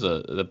there was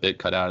a bit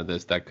cut out of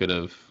this that could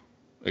have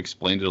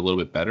explained it a little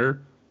bit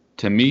better.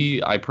 To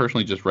me, I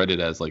personally just read it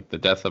as like the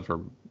death of her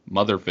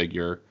mother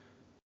figure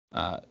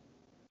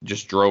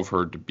just drove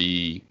her to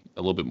be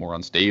a little bit more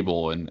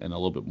unstable and a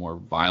little bit more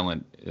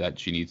violent, that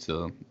she needs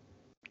to,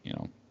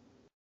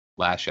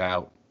 lash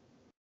out.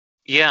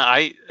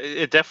 Yeah,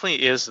 it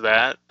definitely is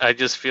that. I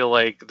just feel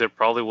like there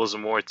probably was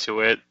more to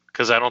it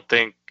because I don't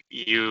think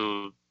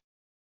you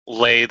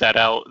lay that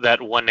out,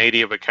 that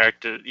 180 of a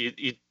character.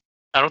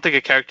 I don't think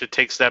a character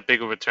takes that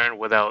big of a turn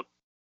without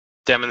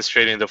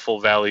demonstrating the full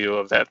value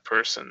of that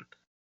person.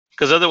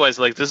 Because otherwise,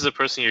 like, this is a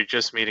person you're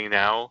just meeting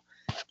now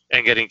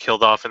and getting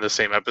killed off in the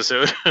same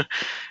episode.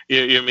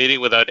 You're meeting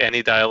without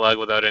any dialogue,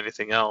 without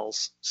anything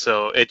else.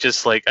 So it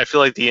just, like, I feel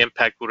like the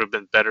impact would have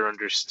been better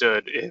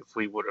understood if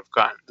we would have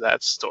gotten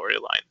that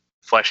storyline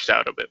fleshed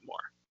out a bit more.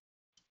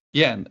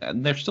 Yeah,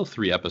 and there's still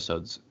 3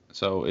 episodes,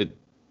 so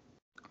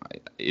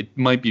it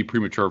might be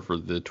premature for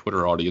the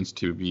Twitter audience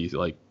to be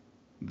like,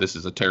 this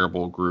is a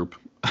terrible group,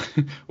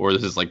 or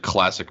this is like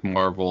classic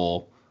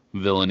Marvel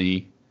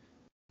villainy,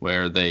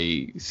 where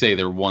they say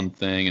they're one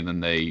thing and then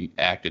they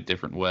act a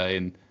different way.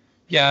 And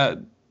yeah,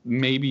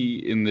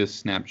 maybe in this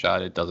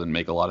snapshot it doesn't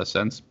make a lot of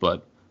sense,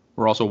 but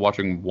we're also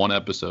watching one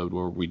episode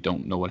where we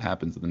don't know what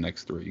happens in the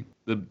next three.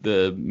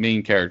 The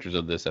main characters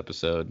of this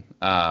episode,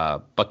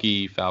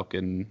 Bucky,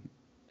 Falcon,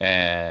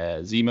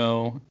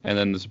 Zemo, and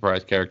then the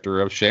surprise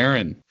character of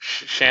Sharon.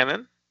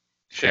 Shannon?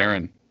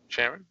 Sharon.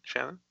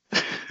 Shannon?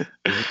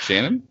 Is it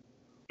Shannon?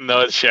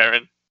 No, it's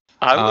Sharon.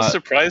 I was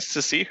surprised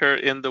to see her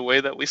in the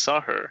way that we saw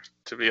her,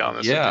 to be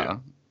honest with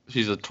you.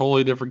 She's a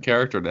totally different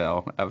character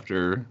now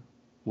after,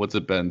 what's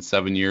it been,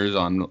 7 years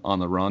on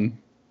the run?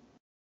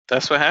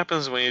 That's what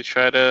happens when you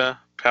try to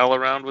pal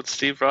around with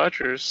Steve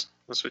Rogers.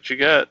 That's what you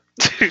get.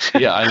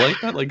 Yeah, I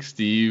like that. Like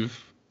Steve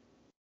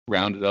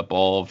rounded up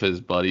all of his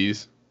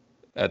buddies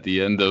at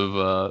the end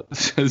of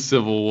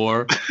Civil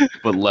War,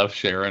 but left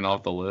Sharon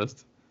off the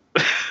list.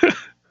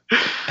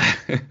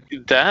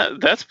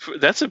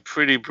 That's a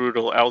pretty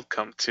brutal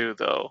outcome too,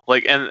 though.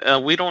 Like,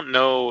 and we don't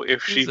know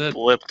if she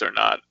blipped or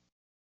not.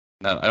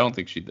 No, I don't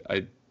think she.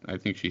 I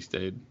think she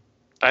stayed.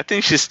 I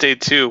think she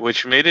stayed too,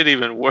 which made it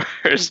even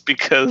worse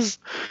because,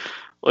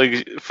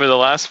 like, for the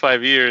last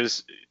 5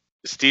 years,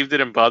 Steve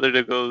didn't bother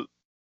to go,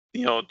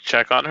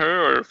 check on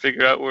her or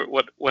figure out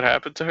what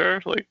happened to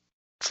her. Like,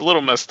 it's a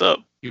little messed up.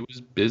 He was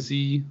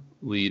busy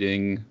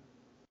leading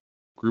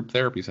group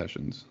therapy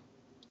sessions.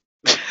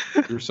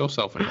 You're so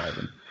selfish,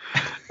 Ivan.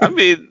 I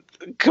mean,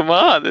 come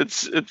on,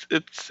 it's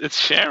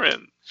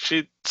Sharon.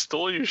 She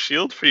stole your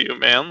shield for you,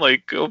 man.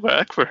 Like, go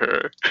back for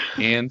her.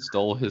 And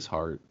stole his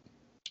heart.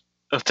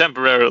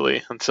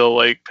 Temporarily, until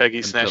like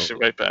Peggy snatched it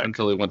right back.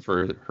 Until he went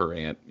for her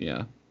aunt,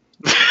 yeah.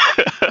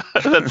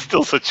 That's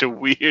still such a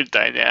weird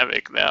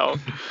dynamic now.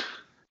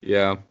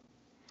 Yeah.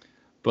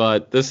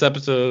 But this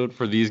episode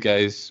for these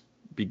guys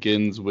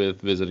begins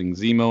with visiting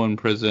Zemo in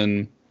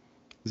prison.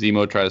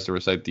 Zemo tries to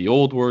recite the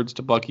old words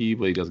to Bucky,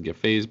 but he doesn't get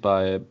fazed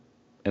by it.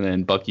 And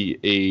then Bucky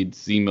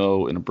aids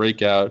Zemo in a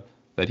breakout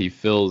that he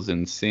fills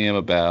in Sam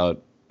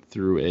about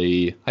through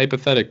a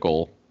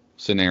hypothetical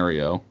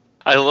scenario.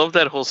 I love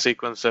that whole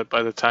sequence that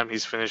by the time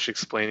he's finished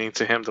explaining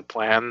to him the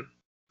plan,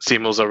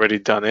 Zemo's already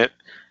done it.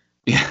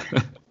 Yeah.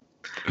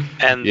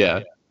 And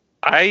yeah.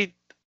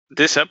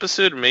 This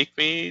episode made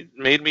me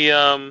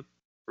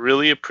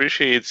really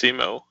appreciate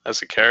Zemo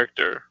as a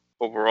character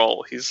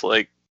overall. He's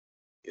like,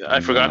 I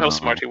forgot how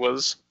smart he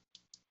was.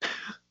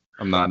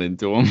 I'm not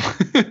into him.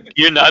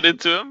 You're not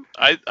into him?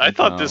 I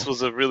thought this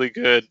was a really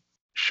good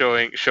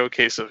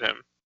showcase of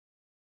him.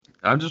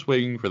 I'm just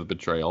waiting for the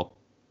betrayal.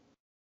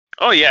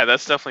 Oh yeah,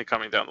 that's definitely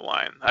coming down the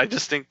line. I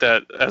just think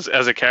that as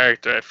a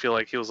character, I feel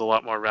like he was a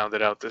lot more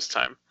rounded out this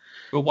time.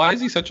 But why is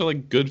he such a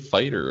good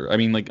fighter? I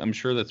mean, I'm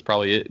sure that's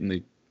probably it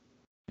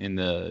in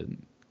the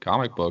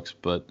comic books,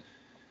 but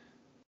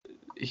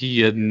he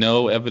had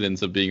no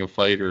evidence of being a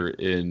fighter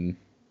in,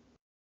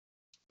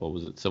 what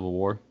was it, Civil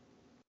War?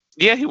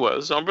 Yeah, he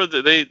was. Remember,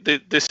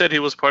 they said he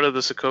was part of the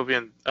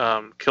Sokovian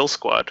kill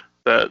squad.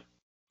 That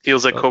he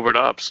was like covert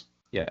ops.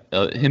 Yeah,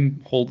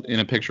 him in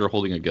a picture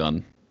holding a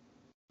gun.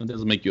 That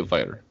doesn't make you a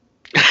fighter.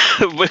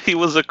 But he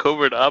was a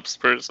covert ops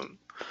person.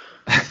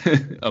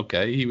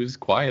 Okay, he was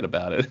quiet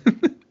about it.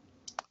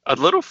 A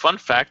little fun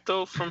fact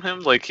though from him,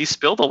 like he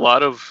spilled a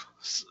lot of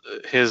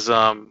his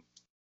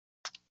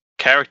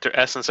character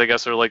essence, I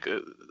guess, or like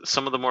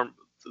some of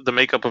the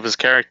makeup of his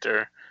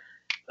character,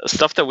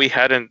 stuff that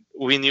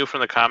we knew from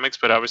the comics,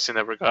 but obviously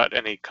never got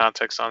any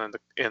context on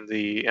in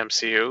the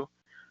MCU.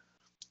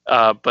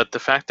 But the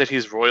fact that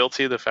he's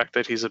royalty, the fact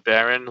that he's a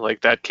Baron, like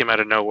that came out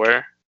of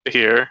nowhere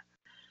here.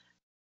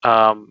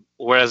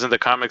 Whereas in the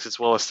comics, it's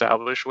well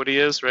established what he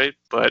is, right?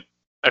 But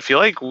I feel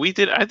like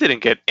I didn't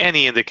get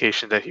any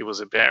indication that he was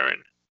a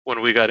Baron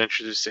when we got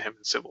introduced to him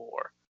in Civil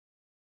War.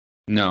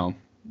 No,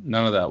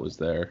 none of that was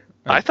there.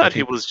 I thought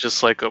he was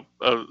just like a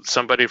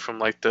somebody from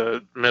like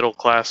the middle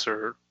class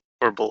or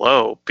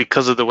below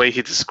because of the way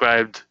he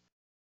described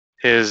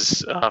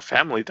his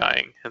family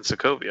dying in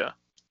Sokovia.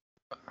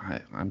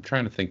 I'm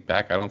trying to think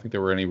back. I don't think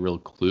there were any real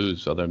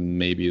clues other than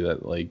maybe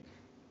that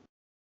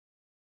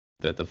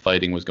that the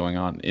fighting was going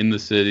on in the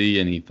city,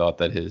 and he thought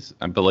that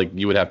but like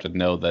you would have to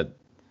know that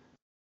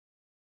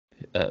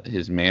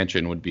his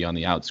mansion would be on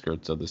the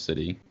outskirts of the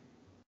city.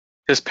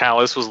 His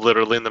palace was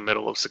literally in the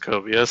middle of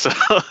Sokovia, so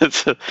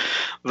it's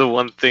the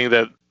one thing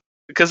that,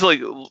 because like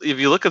if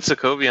you look at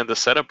Sokovia and the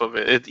setup of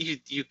it,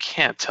 you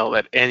can't tell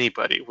that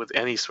anybody with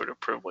any sort of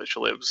privilege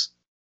lives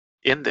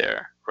in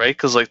there, right?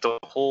 Because like the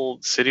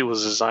whole city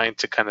was designed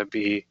to kind of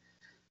be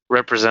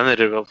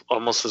representative of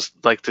almost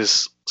like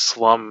this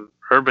slum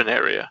urban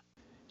area.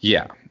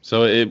 Yeah,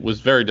 so it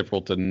was very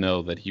difficult to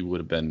know that he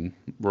would have been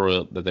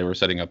royal, that they were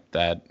setting up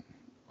that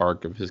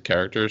arc of his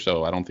character,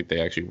 so I don't think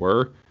they actually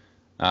were.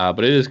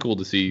 But it is cool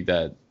to see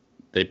that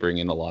they bring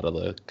in a lot of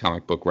the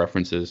comic book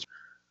references.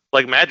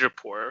 Like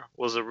Madripoor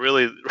was a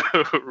really,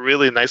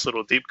 really nice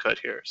little deep cut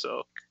here.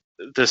 So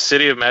the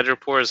city of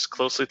Madripoor is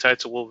closely tied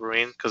to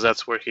Wolverine because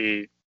that's where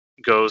he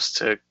goes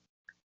to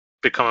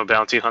become a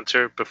bounty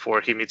hunter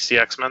before he meets the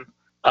X-Men.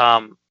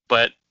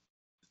 But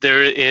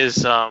there is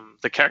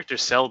the character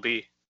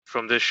Selby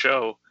from this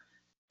show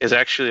is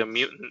actually a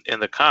mutant in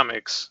the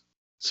comics.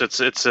 So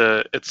it's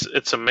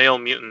a male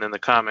mutant in the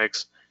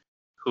comics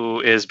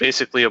who is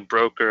basically a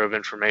broker of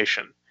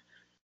information.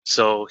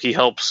 So he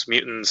helps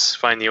mutants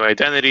find new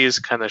identities,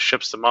 kind of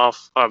ships them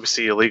off,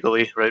 obviously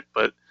illegally, right?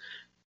 But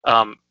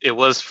it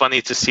was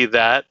funny to see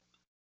that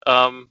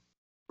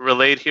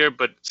relayed here.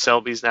 But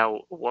Selby's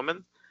now a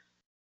woman,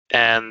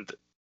 and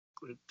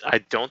I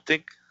don't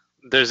think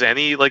there's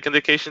any like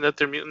indication that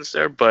they're mutants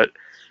there. But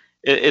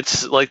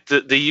it's like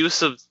the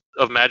use of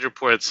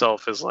Madripoor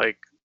itself is like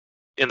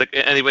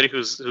anybody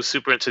who's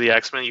super into the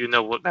X-Men, you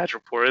know what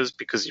Madripoor is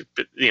because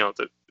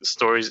the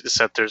stories is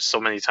set there so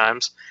many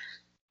times.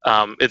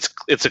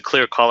 It's a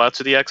clear call out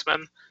to the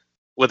X-Men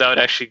without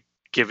actually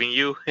giving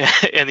you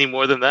any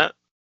more than that.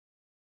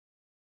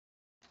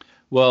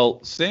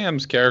 Well,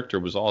 Sam's character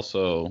was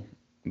also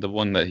the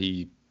one that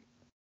he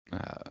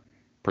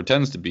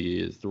pretends to be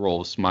is the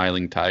role of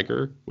Smiling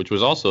Tiger, which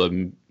was also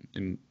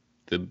in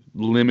the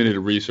limited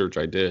research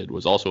I did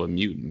was also a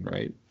mutant,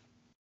 right?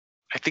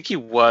 I think he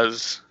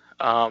was.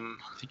 I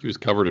think he was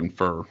covered in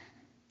fur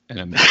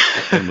and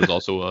was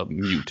also a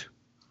mute.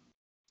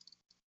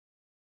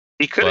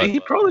 He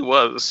probably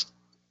was.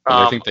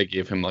 I think they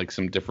gave him like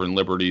some different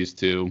liberties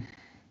to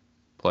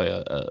play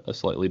a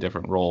slightly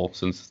different role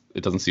since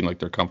it doesn't seem like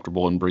they're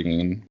comfortable in bringing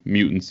in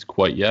mutants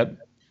quite yet.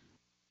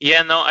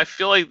 Yeah, no, I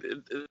feel like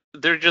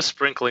they're just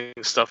sprinkling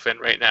stuff in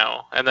right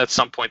now, and at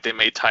some point they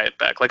may tie it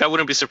back. Like I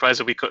wouldn't be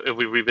surprised if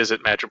we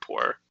revisit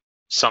Madripoor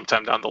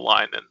sometime down the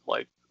line and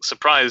like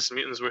surprise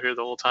mutants were here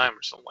the whole time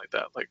or something like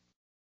that. Like,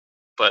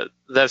 but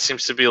that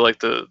seems to be like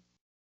the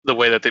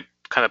way that they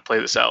kind of play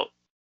this out.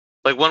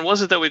 Like when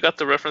was it that we got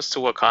the reference to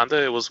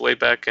Wakanda? It was way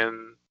back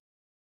in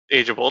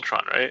Age of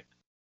Ultron, right?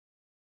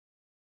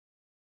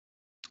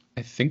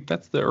 I think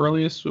that's the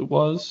earliest it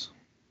was.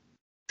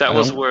 That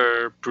was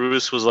where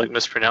Bruce was like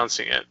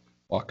mispronouncing it.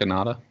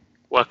 Wakanada,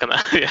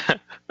 yeah.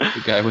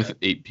 The guy with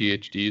 8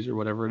 PhDs or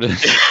whatever it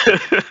is.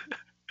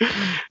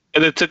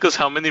 And it took us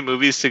how many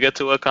movies to get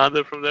to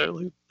Wakanda from there?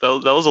 Like,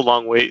 that was a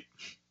long wait.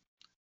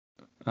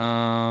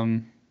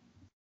 No,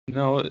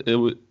 it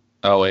was.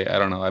 Oh wait, I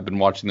don't know. I've been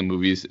watching the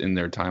movies in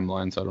their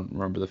timeline, so I don't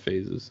remember the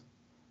phases.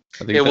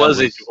 I think it was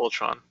Age of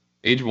Ultron.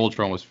 Age of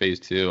Ultron was phase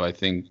 2. I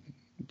think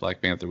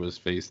Black Panther was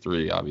phase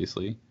 3,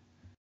 obviously.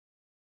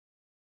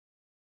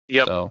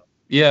 Yep. So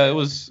yeah, it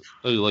was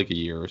like a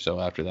year or so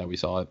after that we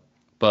saw it.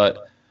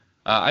 But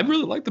I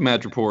really like the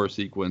Madripoor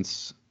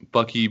sequence.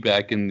 Bucky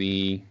back in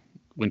the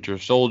Winter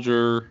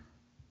Soldier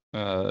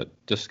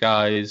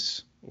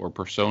disguise or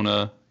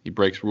persona. He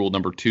breaks rule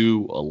number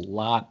 2 a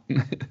lot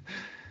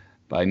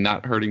by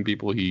not hurting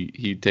people.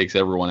 He takes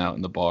everyone out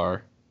in the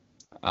bar.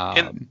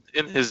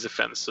 In his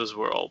defense, those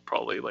were all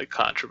probably like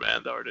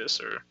contraband artists,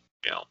 or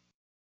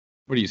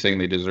What are you saying?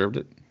 They deserved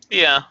it?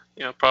 Yeah,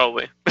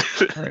 probably.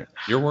 All right,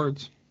 your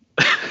words.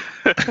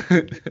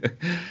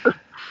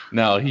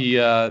 No,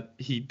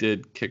 he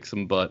did kick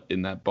some butt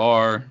in that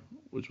bar,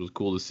 which was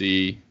cool to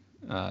see.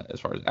 As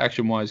far as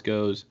action-wise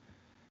goes,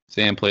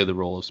 Sam played the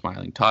role of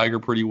Smiling Tiger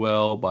pretty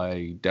well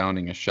by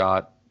downing a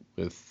shot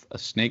with a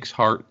snake's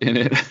heart in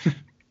it.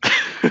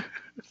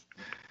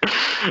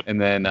 And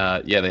then,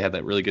 they had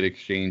that really good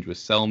exchange with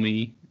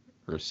Selby.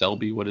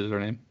 What is her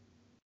name?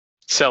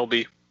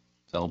 Selby.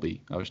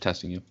 I was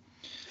testing you.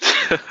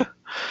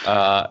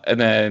 And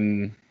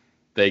then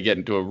they get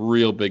into a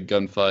real big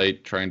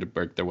gunfight trying to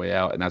break their way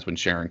out. And that's when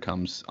Sharon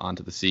comes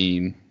onto the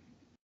scene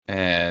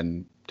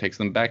and takes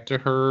them back to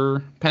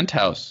her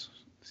penthouse.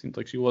 Seems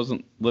like she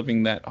wasn't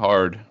living that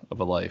hard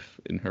of a life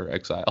in her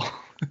exile.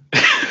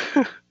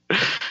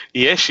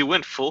 Yeah, she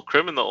went full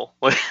criminal.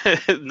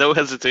 No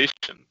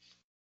hesitation.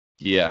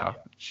 Yeah.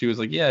 She was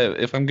like, yeah,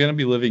 if I'm going to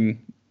be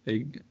living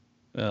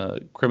a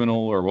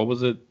criminal, or what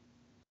was it?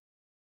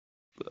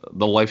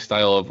 The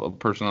lifestyle of a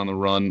person on the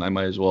run, I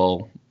might as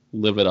well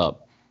live it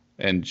up.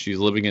 And she's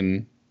living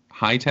in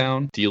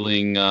Hightown,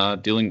 dealing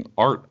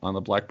art on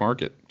the black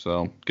market.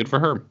 So good for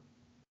her.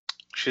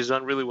 She's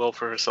done really well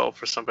for herself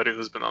for somebody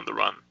who's been on the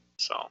run.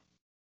 So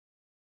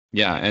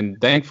yeah, and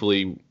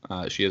thankfully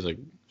she's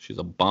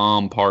a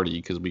bomb party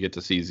because we get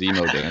to see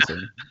Zemo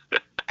dancing.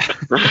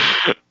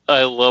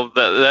 I love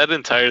that. That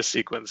entire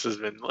sequence has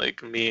been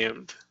like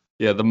memed.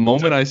 Yeah, the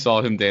moment I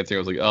saw him dancing, I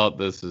was like, "Oh,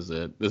 this is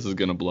it. This is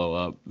gonna blow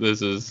up.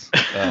 This is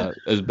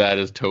as bad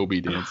as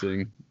Toby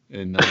dancing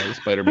in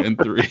Spider-Man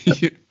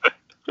 3."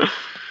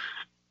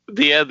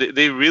 Yeah,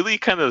 they really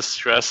kind of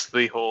stressed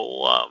the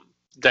whole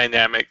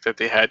dynamic that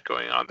they had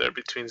going on there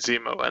between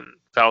Zemo and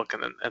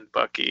Falcon and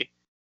Bucky.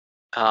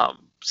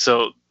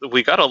 So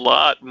we got a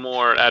lot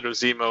more out of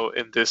Zemo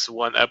in this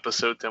one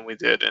episode than we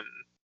did in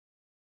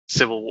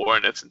Civil War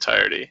in its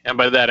entirety, and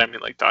by that I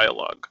mean like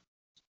dialogue.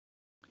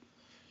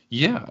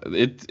 Yeah,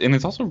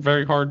 it's also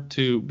very hard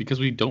to, because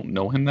we don't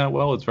know him that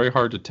well, it's very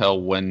hard to tell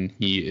when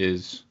he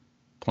is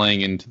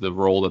playing into the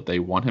role that they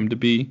want him to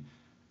be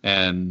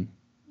and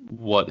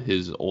what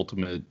his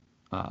ultimate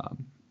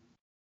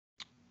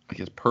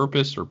his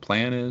purpose or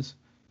plan is,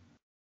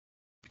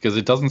 because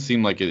it doesn't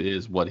seem like it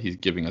is what he's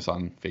giving us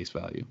on face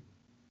value.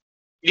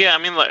 Yeah, I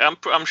mean, like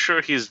I'm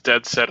sure he's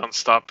dead set on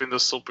stopping the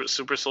super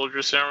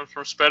soldier serum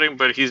from spreading,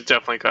 but he's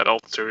definitely got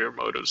ulterior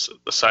motives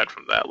aside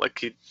from that.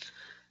 Like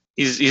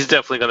he's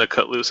definitely gonna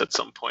cut loose at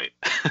some point.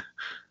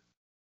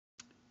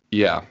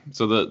 Yeah.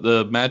 So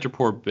the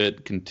Madripoor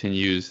bit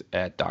continues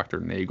at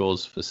Dr.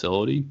 Nagel's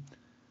facility,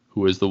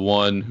 who is the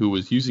one who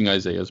was using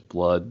Isaiah's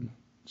blood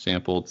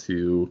sample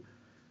to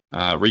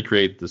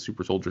recreate the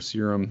super soldier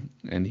serum,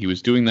 and he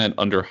was doing that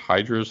under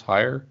Hydra's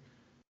hire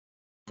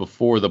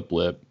before the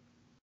blip.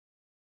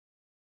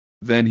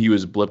 Then he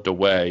was blipped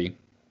away,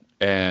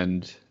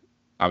 and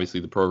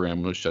obviously the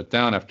program was shut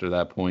down after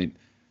that point.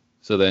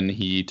 So then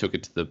he took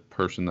it to the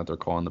person that they're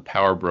calling the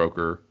power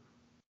broker,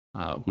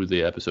 who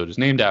the episode is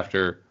named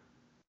after,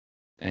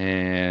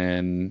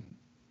 and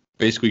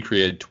basically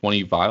created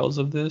 20 vials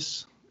of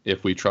this,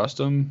 if we trust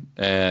him.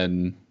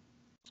 And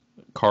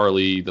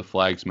Carly, the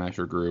Flag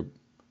Smasher group,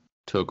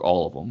 took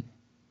all of them.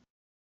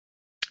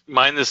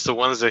 Minus the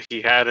ones that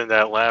he had in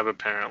that lab,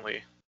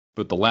 apparently.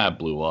 But the lab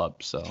blew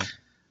up, so...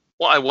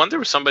 Well, I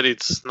wonder if somebody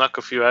snuck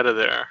a few out of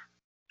there.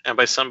 And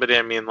by somebody,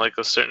 I mean like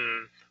a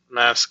certain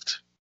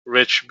masked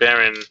rich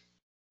baron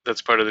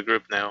that's part of the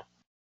group now.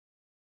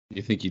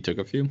 You think he took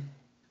a few?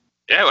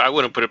 Yeah, I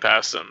wouldn't put it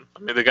past him. I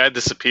mean, the guy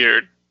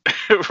disappeared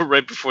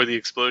right before the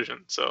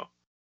explosion, so...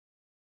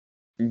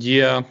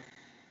 Yeah.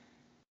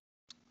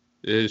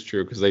 It is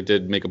true, because they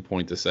did make a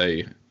point to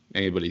say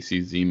anybody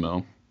sees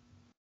Zemo.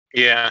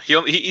 Yeah,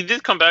 he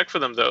did come back for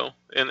them, though.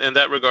 In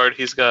that regard,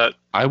 he's got...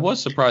 I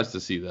was surprised to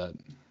see that.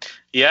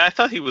 Yeah, I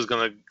thought he was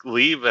going to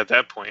leave at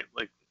that point,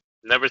 like,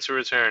 never to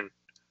return.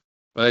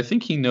 But I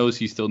think he knows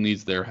he still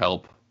needs their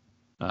help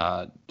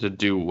to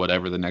do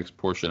whatever the next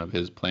portion of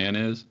his plan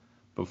is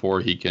before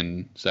he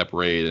can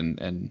separate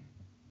and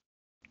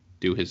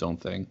do his own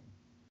thing.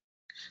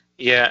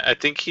 Yeah, I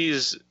think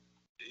he's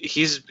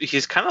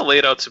kind of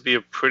laid out to be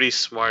a pretty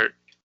smart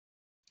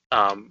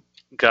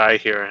guy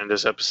here in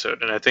this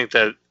episode, and I think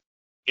that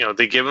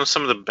they give him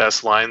some of the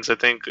best lines I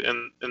think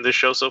in this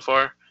show so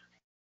far.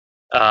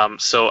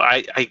 So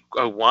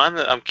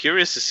I'm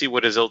curious to see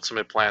what his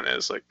ultimate plan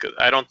is. Like,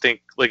 I don't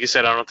think, like you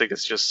said, I don't think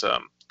it's just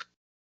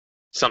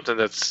something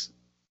that's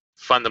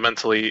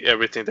fundamentally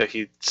everything that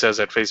he says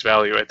at face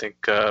value. I think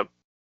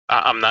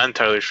I'm not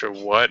entirely sure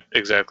what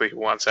exactly he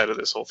wants out of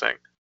this whole thing.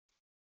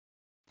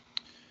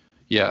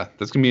 Yeah,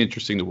 that's gonna be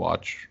interesting to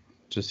watch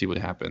to see what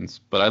happens.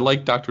 But I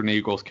like Dr.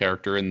 Nagel's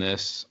character in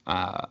this.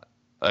 I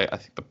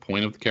think the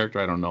point of the character,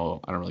 I don't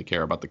know. I don't really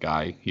care about the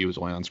guy. He was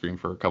only on screen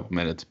for a couple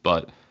minutes,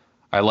 but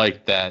I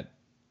like that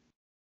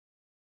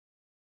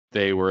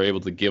they were able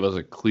to give us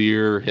a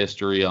clear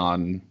history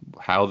on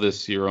how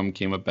this serum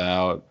came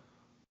about,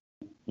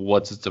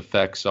 what its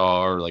effects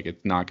are. Like,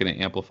 it's not going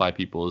to amplify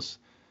people's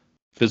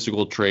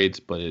physical traits,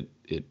 but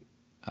it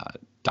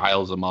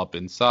dials them up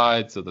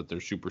inside so that they're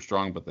super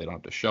strong, but they don't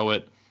have to show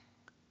it.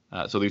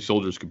 So these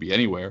soldiers could be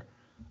anywhere.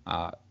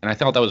 And I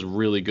thought that was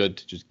really good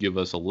to just give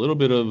us a little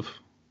bit of,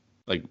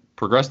 like,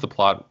 progress the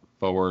plot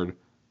forward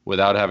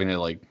without having to,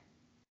 like,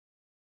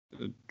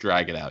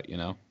 drag it out,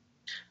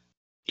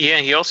 Yeah,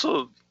 he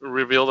also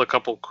revealed a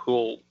couple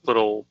cool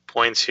little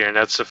points here, and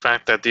that's the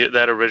fact that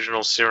that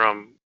original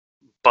serum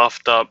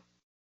buffed up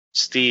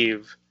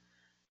Steve,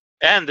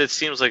 and it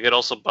seems like it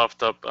also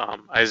buffed up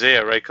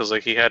Isaiah, right? Because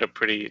like he had a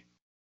pretty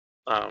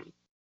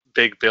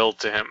big build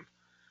to him,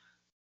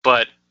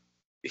 but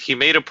he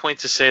made a point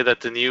to say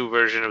that the new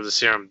version of the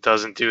serum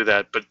doesn't do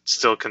that, but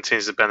still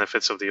contains the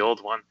benefits of the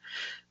old one.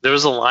 There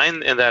was a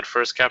line in that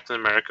first Captain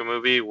America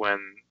movie when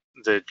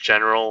the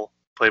general,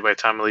 played by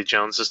Tommy Lee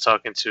Jones, is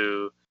talking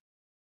to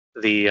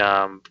the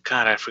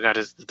God, I forgot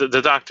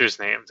the doctor's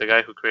name, the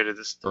guy who created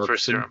the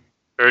first serum,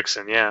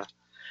 Erickson, yeah.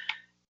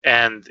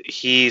 And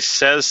he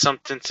says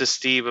something to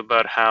Steve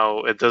about how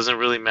it doesn't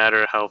really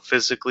matter how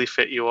physically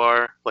fit you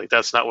are, like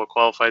that's not what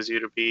qualifies you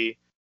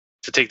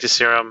to take the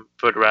serum,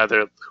 but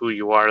rather who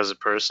you are as a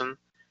person.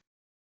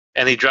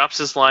 And he drops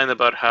this line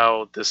about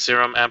how the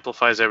serum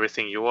amplifies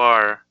everything you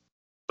are,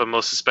 but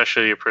most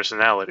especially your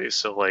personality.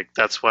 So like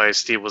that's why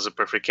Steve was a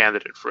perfect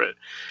candidate for it.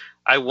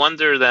 I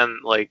wonder then,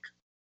 like,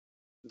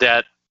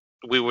 that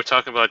we were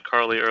talking about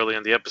Carly early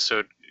in the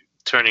episode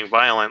turning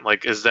violent.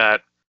 Like, is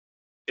that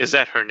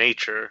her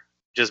nature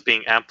just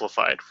being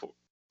amplified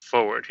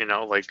forward?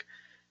 Like,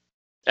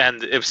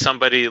 and if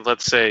somebody,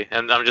 let's say,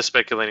 and I'm just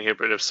speculating here,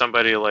 but if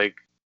somebody like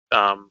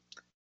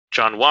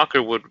John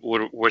Walker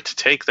were to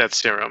take that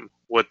serum,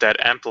 would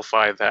that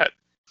amplify that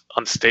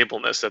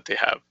unstableness that they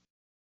have?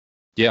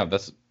 Yeah,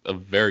 that's a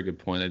very good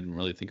point. I didn't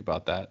really think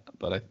about that,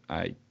 but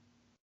I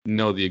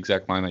know the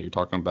exact line that you're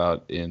talking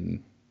about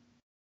in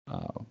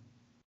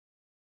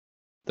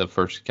the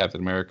first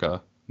Captain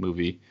America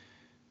movie,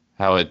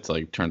 how it's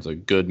like turns a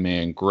good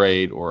man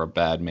great or a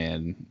bad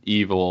man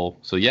evil.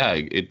 So yeah,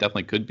 it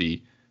definitely could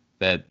be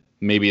that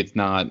maybe it's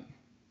not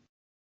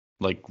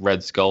like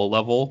Red Skull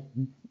level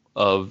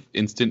of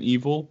instant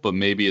evil, but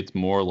maybe it's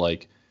more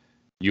like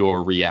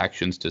your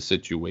reactions to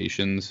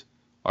situations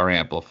are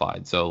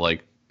amplified. So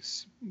like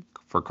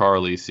for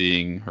Carly,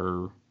 seeing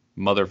her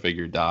mother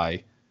figure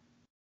die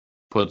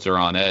puts her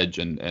on edge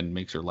and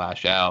makes her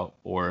lash out,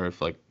 or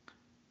if like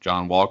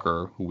John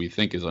Walker, who we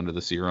think is under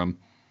the serum,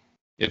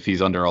 if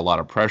he's under a lot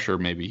of pressure,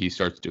 maybe he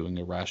starts doing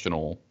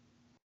irrational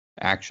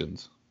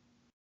actions.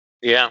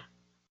 Yeah.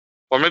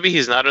 Or maybe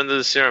he's not under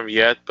the serum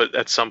yet, but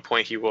at some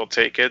point he will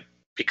take it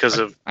because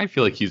of. I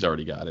feel like he's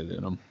already got it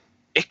in him.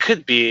 It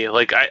could be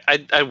like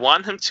I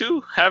want him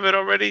to have it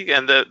already,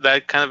 and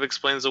that kind of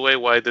explains away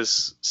why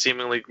this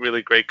seemingly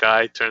really great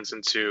guy turns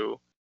into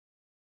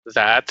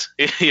that,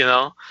 you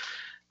know.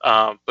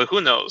 But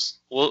who knows?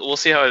 We'll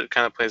see how it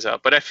kind of plays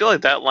out. But I feel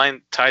like that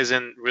line ties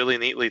in really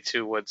neatly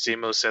to what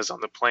Zemo says on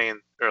the plane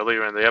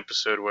earlier in the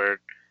episode, where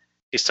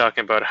he's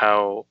talking about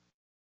how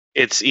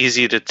it's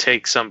easy to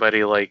take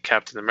somebody like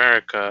Captain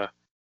America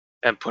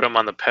and put him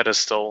on the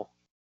pedestal,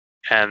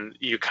 and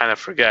you kind of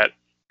forget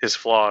his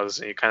flaws,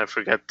 and you kind of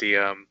forget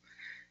the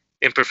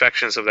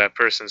imperfections of that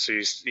person. So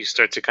you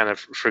start to kind of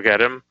forget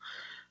him.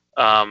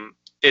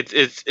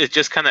 It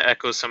just kind of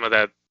echoes some of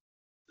that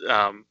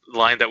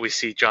line that we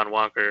see John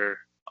Walker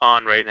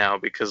on right now,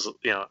 because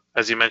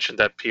as you mentioned,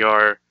 that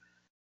PR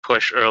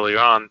push earlier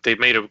on, they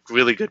made a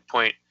really good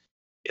point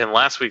in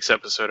last week's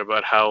episode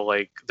about how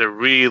like they're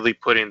really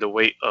putting the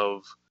weight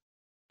of,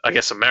 I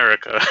guess,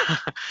 America,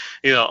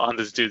 on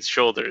this dude's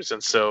shoulders,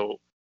 and so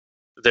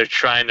they're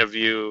trying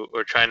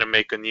to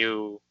make a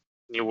new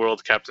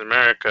world Captain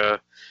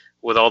America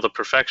with all the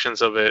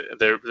perfections of it.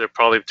 They're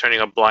probably turning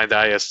a blind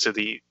eye as to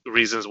the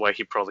reasons why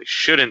he probably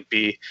shouldn't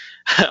be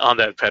on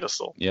that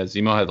pedestal. Yeah,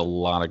 Zemo had a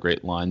lot of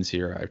great lines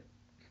here. I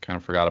kind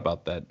of forgot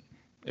about that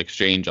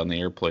exchange on the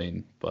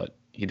airplane, but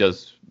he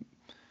does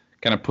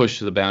kind of push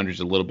the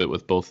boundaries a little bit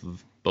with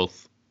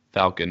both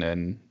Falcon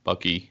and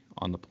Bucky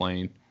on the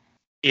plane.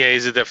 Yeah,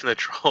 he's a definite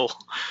troll.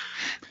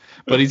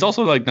 But he's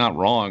also like not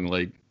wrong.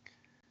 Like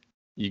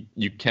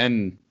you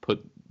can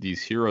put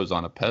these heroes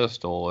on a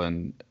pedestal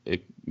and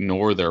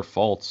ignore their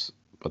faults,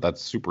 but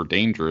that's super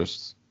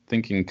dangerous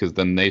thinking, because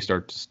then they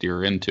start to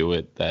steer into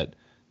it that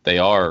they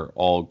are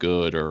all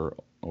good or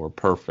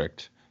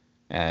perfect,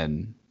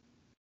 and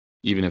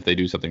even if they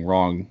do something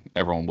wrong,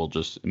 everyone will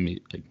just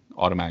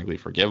automatically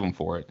forgive them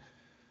for it.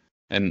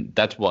 And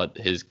that's what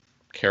his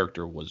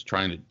character was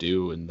trying to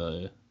do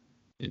in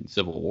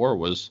Civil War,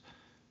 was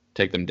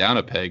take them down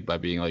a peg by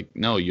being like,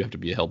 no, you have to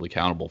be held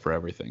accountable for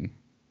everything.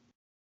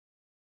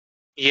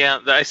 Yeah,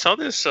 I saw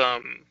this.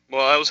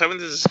 Well, I was having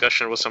this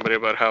discussion with somebody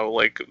about how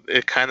like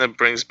it kind of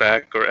brings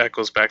back or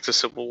echoes back to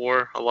Civil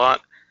War a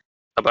lot,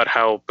 about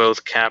how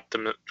both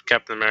Captain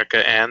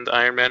America and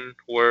Iron Man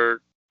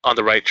were on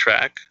the right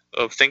track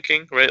of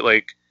thinking, right?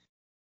 Like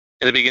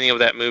in the beginning of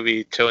that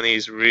movie,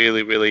 Tony's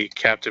really, really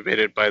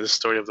captivated by the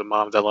story of the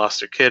mom that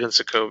lost her kid in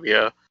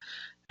Sokovia,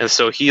 and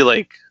so he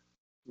like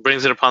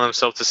brings it upon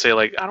himself to say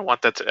like, I don't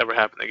want that to ever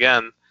happen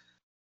again.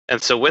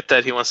 And so with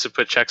that, he wants to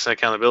put checks and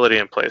accountability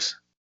in place.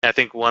 I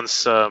think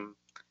once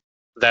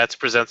that's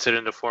presented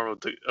in the form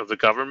of the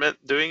government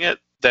doing it,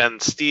 then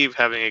Steve,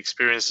 having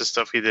experienced the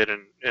stuff he did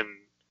in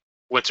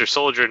Winter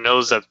Soldier,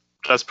 knows that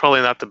that's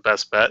probably not the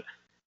best bet.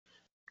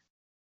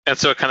 And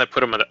so it kind of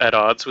put them at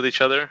odds with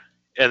each other.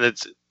 And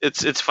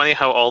it's funny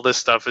how all this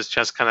stuff is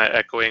just kind of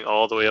echoing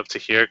all the way up to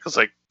here, because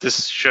like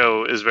this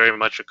show is very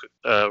much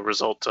a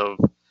result of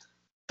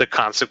the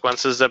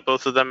consequences that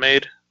both of them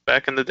made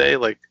back in the day.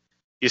 Like,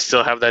 you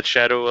still have that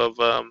shadow of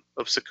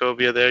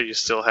Sokovia there. You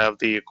still have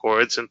the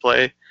Accords in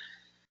play,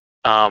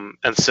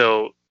 and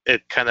so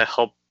it kind of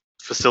helped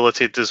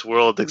facilitate this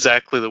world,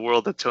 exactly the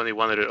world that Tony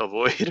wanted to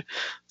avoid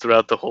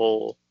throughout the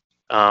whole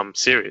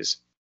series.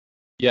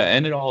 Yeah,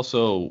 and it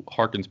also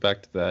harkens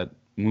back to that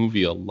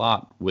movie a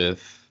lot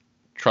with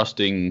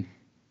trusting,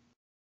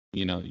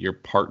 your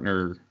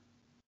partner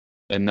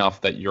enough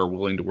that you're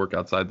willing to work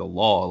outside the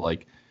law.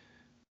 Like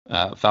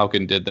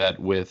Falcon did that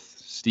with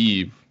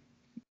Steve,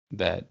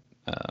 that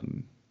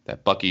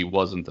Bucky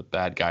wasn't the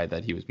bad guy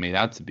that he was made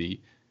out to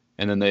be,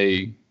 and then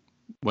they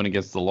went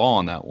against the law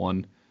on that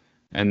one.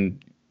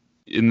 And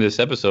in this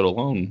episode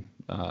alone,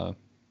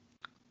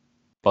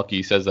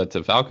 Bucky says that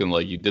to Falcon,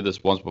 like, you did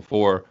this once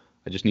before,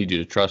 I just need you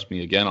to trust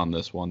me again on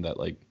this one, that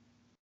like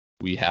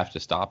we have to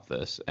stop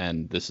this,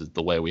 and this is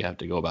the way we have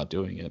to go about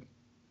doing it.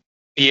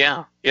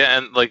 Yeah,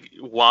 and like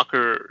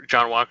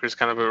John Walker is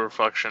kind of a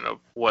reflection of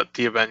what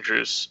the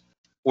Avengers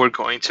were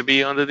going to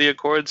be under the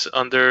Accords,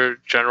 under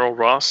General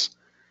Ross.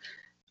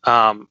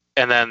 And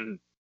then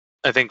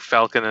I think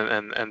Falcon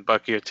and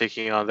Bucky are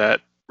taking on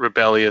that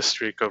rebellious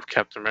streak of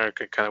Captain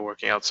America, kind of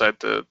working outside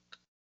the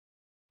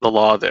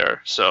law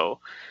there. So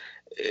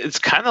it's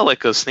kind of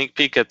like a sneak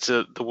peek at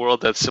the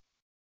world that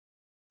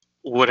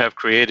would have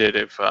created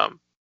if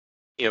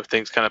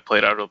things kind of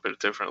played out a little bit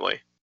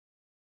differently.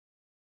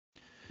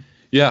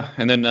 Yeah,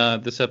 and then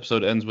this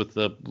episode ends with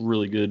a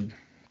really good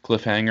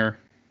cliffhanger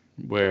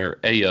where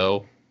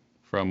Ayo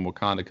from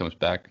Wakanda comes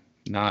back.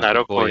 Not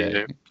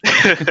Okoye.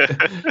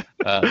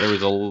 There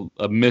was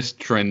a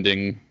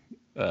mistrending,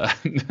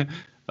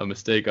 a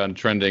mistake on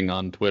trending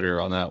on Twitter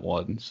on that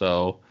one.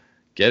 So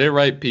get it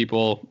right,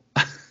 people.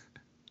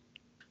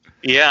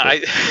 Yeah,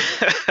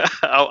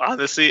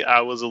 honestly,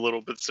 I was a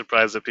little bit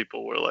surprised that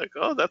people were like,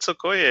 "Oh, that's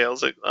Okoye." I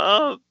was like,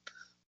 "Oh,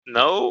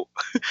 no."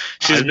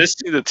 She's I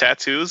missing the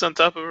tattoos on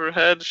top of her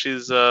head.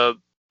 She's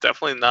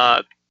definitely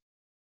not.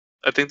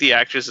 I think the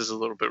actress is a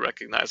little bit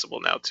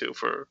recognizable now too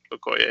for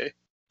Okoye.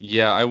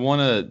 Yeah, I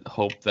want to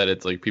hope that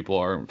it's like people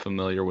aren't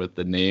familiar with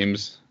the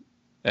names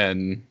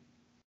and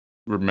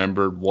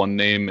remembered one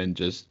name and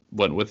just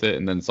went with it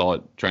and then saw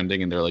it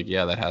trending and they're like,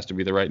 yeah, that has to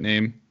be the right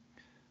name.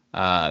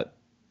 Uh,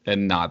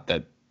 and not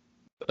that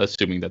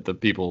assuming that the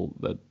people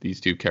that these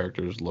two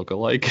characters look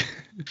alike.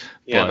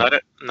 Yeah,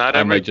 But not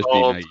I every might just be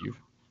bald naive.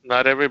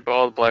 not every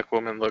bald black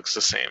woman looks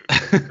the same.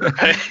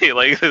 Right?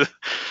 Like,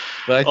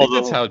 But I think that's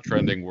although how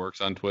trending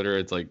works on Twitter.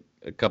 It's like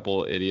a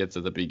couple idiots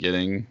at the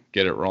beginning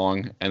get it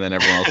wrong, and then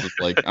everyone else is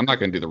like, I'm not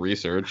going to do the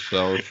research,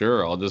 so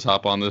sure, I'll just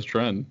hop on this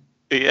trend.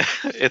 yeah,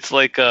 it's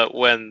like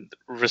when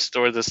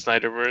Restore the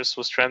Snyderverse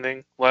was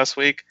trending last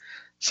week.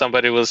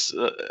 Somebody was,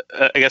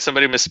 I guess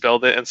somebody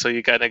misspelled it, and so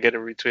you kind of get it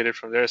retweeted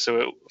from there.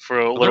 So for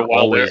a But little they're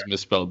while there, always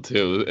misspelled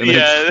too, and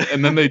yeah,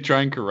 and then they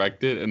try and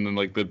correct it, and then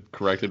like the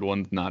corrected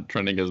one's not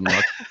trending as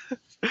much.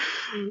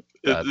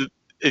 That,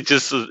 it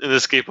just was an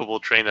inescapable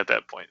train at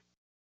that point.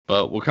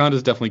 but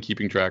Wakanda's definitely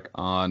keeping track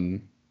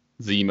on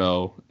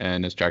Zemo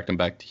and has tracked him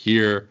back to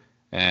here,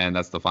 and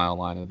that's the final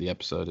line of the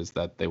episode is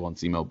that they want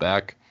Zemo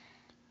back.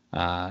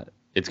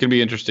 It's going to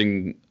be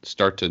interesting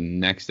start to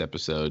next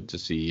episode to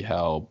see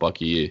how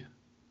Bucky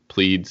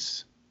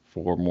pleads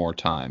for more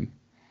time.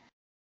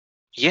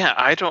 Yeah,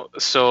 I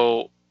don't.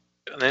 So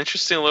an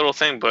interesting little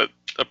thing, but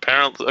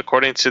apparently,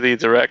 according to the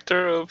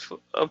director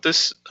of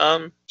this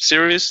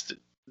series,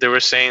 they were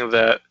saying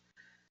that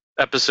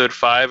episode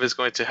 5 is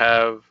going to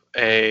have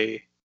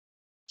a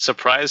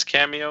surprise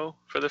cameo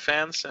for the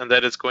fans, and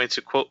that it's going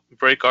to quote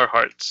break our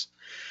hearts.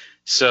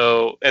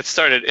 So it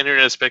started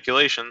internet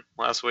speculation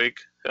last week.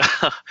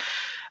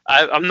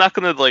 I'm not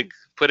gonna like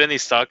put any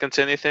stock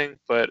into anything,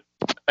 but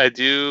I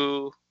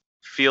do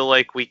feel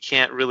like we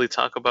can't really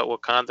talk about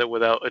Wakanda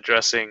without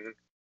addressing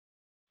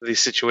the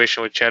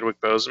situation with Chadwick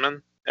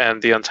Boseman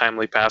and the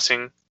untimely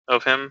passing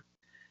of him.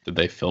 Did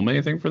they film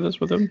anything for this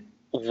with him?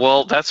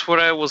 Well, that's what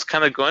I was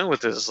kind of going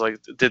with this. Like,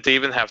 did they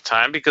even have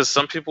time? Because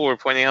some people were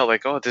pointing out,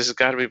 like, oh, this has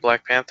got to be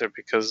Black Panther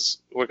because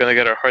we're gonna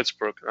get our hearts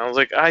broken. I was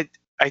like, I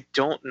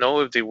don't know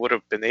if they would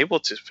have been able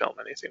to film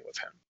anything with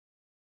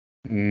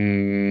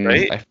him,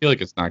 right? I feel like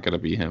it's not going to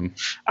be him.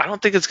 I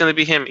don't think it's gonna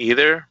be him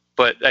either.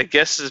 But I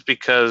guess it's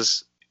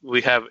because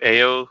we have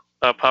Ao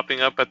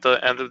popping up at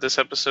the end of this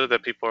episode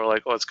that people are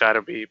like, oh, it's got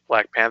to be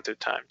Black Panther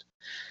timed.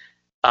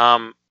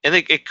 And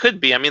it could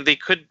be. I mean, they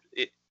could.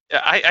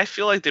 I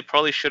feel like they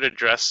probably should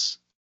address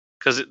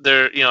because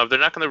they're if they're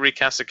not going to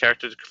recast the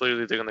character,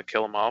 clearly they're going to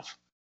kill him off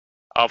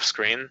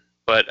screen.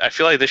 But I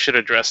feel like they should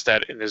address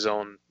that in his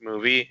own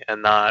movie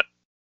and not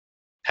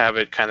have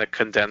it kind of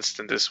condensed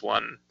in this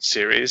one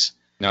series.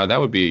 No, that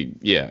would be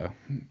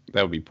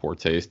poor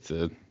taste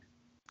to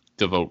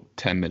devote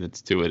 10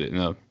 minutes to it in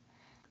a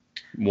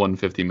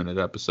 150-minute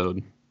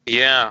episode.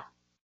 Yeah.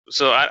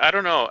 So I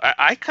don't know.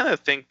 I kind of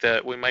think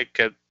that we might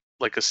get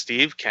like a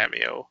Steve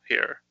cameo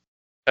here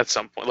at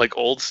some point, like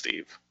old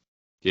Steve,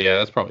 Yeah,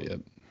 that's probably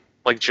it.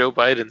 like Joe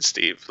Biden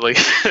Steve. Like,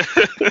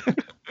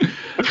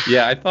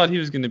 Yeah, I thought he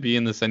was going to be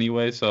in this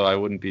anyway, so I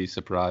wouldn't be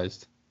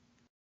surprised.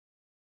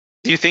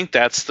 do you think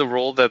that's the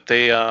role that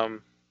they Well,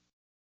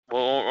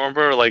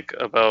 remember, like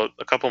about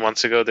a couple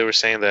months ago, they were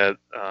saying that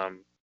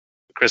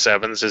Chris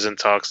Evans is in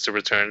talks to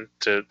return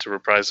to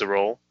reprise the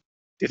role.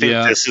 Do you think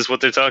Yeah. this is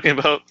what they're talking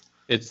about?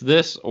 It's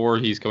this, or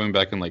he's coming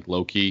back in like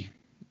Loki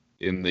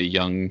in the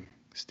young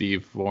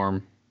Steve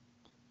form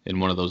in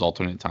one of those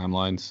alternate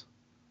timelines.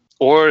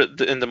 Or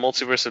in the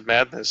Multiverse of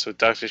Madness with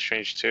Doctor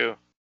Strange too?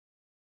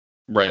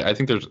 Right. I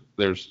think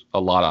there's a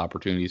lot of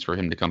opportunities for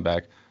him to come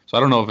back. So I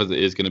don't know if it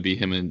is going to be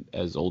him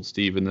as old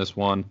Steve in this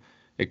one.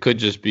 It could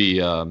just be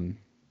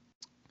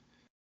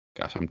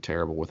gosh, I'm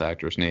terrible with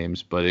actors'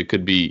 names, but it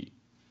could be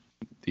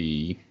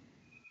the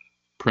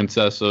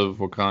Princess of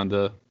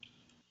Wakanda.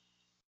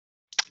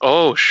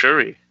 Oh,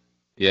 Shuri.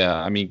 Yeah,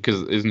 I mean,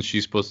 because isn't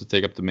she supposed to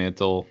take up the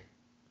mantle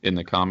in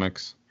the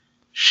comics?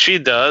 She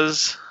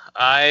does.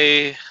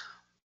 I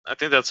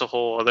think that's a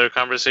whole other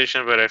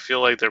conversation, but I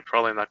feel like they're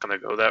probably not going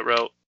to go that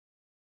route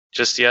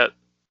just yet.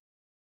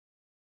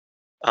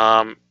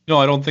 No,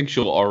 I don't think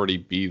she'll already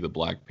be the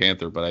Black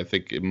Panther, but I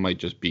think it might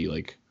just be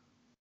like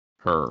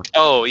her.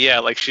 Oh yeah,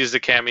 like she's the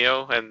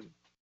cameo, and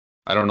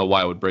I don't know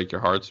why it would break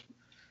your hearts.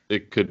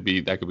 It could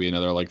be that could be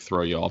another like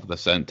throw you off the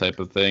scent type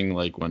of thing,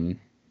 like when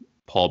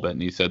Paul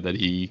Bettany said that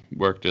he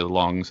worked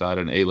alongside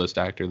an A-list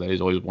actor that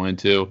he's always wanted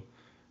to,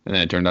 and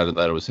then it turned out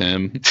that it was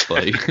him.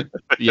 Like,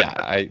 yeah,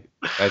 I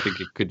think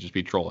it could just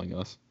be trolling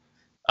us.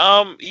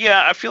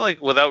 yeah, I feel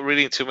like without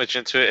reading too much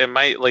into it, it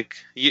might like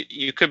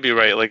you could be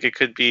right. Like it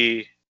could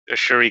be a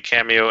Shuri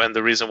cameo, and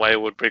the reason why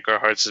it would break our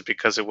hearts is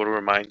because it would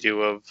remind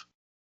you of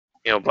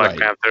Black Right,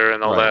 Panther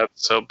and all right. that.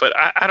 So, but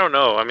I don't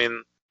know. I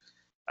mean,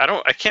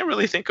 I can't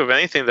really think of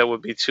anything that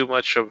would be too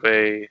much of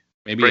a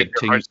Maybe break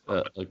your hearts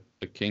moment.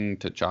 a King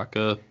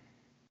T'Chaka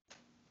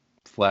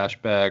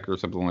flashback or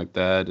something like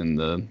that in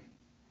the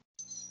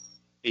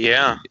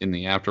Yeah. in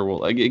the afterworld.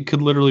 Like it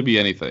could literally be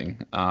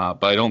anything.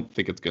 But I don't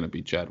think it's going to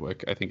be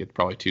Chadwick. I think it's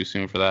probably too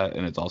soon for that,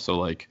 and it's also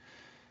like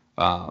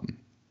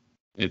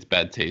it's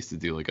bad taste to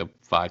do like a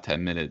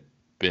 5-10 minute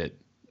bit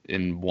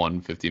in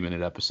one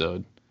 50-minute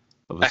episode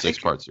of a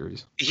 6-part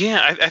series.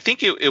 Yeah, I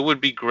think it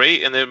would be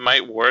great, and it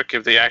might work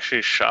if they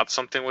actually shot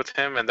something with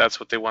him, and that's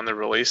what they want to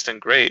release, then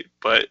great.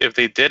 But if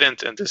they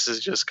didn't, and this is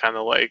just kind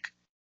of like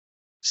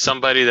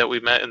somebody that we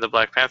met in the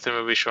Black Panther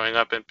movie showing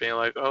up and being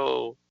like,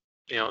 oh,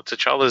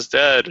 T'Challa's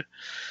dead,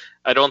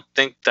 I don't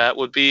think that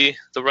would be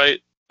the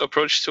right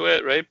approach to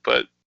it, right?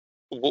 But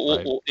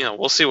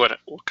we'll see what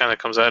kind of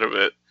comes out of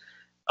it.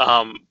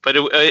 But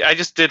I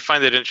just did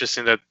find it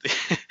interesting that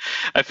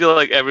I feel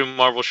like every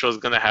Marvel show is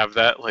gonna have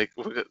that. Like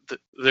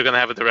they're gonna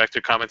have a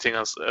director commenting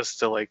as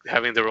to like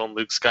having their own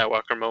Luke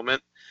Skywalker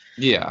moment.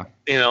 Yeah.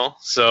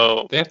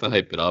 So they have to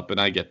hype it up,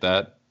 and I get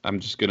that. I'm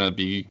just gonna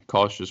be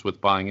cautious with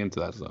buying into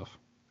that stuff.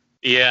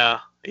 Yeah.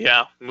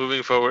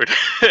 Moving forward,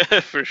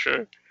 for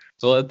sure.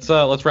 So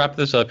let's wrap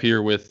this up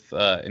here with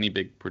any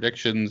big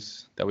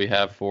predictions that we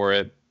have for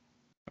it.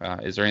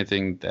 Is there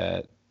anything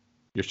that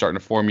you're starting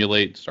to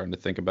formulate, starting to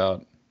think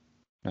about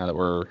now that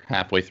we're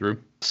halfway through?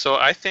 So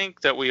I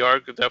think that we are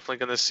definitely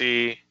going to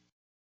see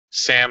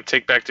Sam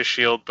take back the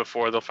shield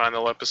before the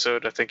final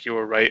episode. I think you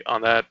were right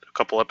on that a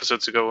couple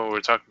episodes ago when we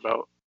were talking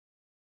about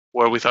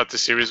where we thought the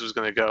series was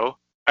going to go.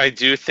 I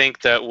do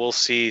think that we'll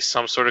see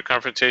some sort of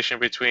confrontation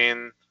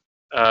between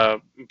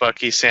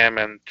Bucky, Sam,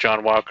 and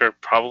John Walker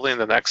probably in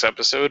the next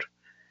episode,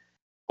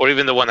 or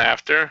even the one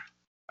after.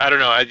 I don't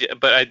know.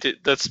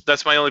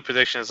 That's my only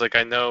prediction. Is like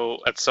I know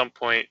at some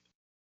point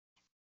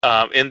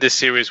in this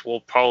series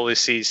we'll probably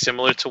see,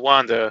 similar to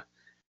Wanda,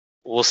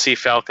 we'll see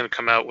Falcon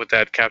come out with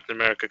that Captain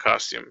America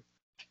costume,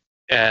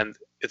 and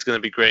it's going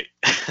to be great.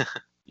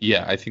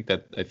 Yeah, I think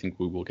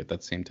we will get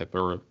that same type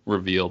of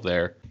reveal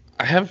there.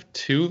 I have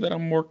 2 that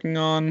I'm working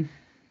on.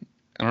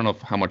 I don't know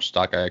how much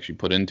stock I actually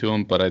put into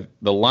them, but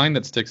the line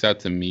that sticks out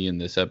to me in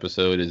this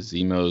episode is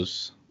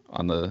Zemo's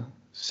on the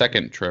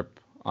second trip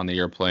on the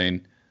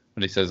airplane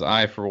when he says,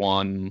 "I, for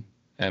one,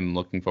 am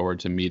looking forward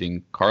to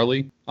meeting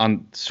Karli."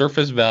 On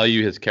surface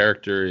value, his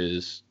character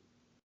is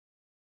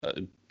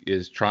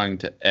trying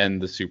to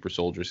end the super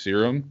soldier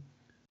serum.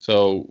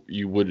 So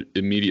you would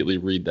immediately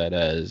read that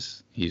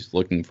as he's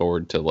looking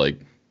forward to like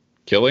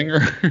killing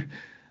her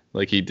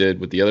like he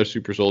did with the other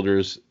super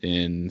soldiers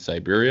in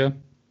Siberia.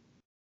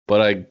 But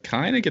I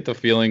kind of get the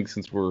feeling,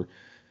 since we're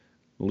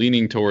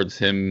leaning towards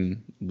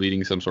him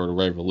leading some sort of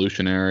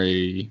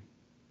revolutionary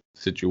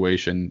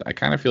situation, I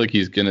kind of feel like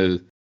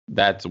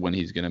that's when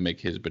he's going to make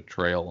his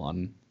betrayal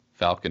on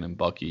Falcon and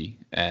Bucky.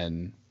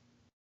 And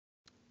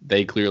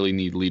they clearly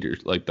need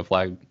leaders. Like the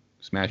Flag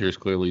Smashers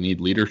clearly need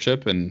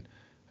leadership, and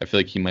I feel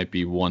like he might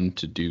be one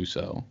to do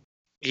so.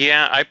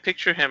 Yeah, I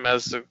picture him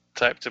as the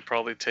type to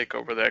probably take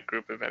over that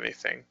group, if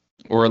anything.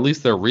 Or at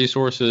least their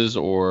resources,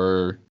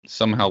 or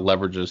somehow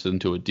leverage us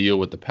into a deal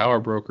with the power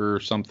broker or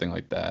something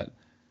like that.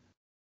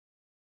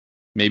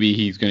 Maybe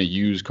he's going to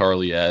use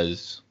Karli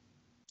as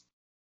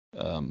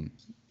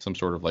some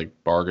sort of like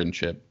bargaining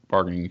chip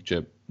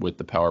with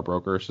the power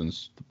broker,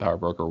 since the power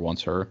broker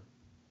wants her.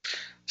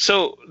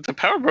 So the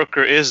power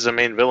broker is the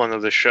main villain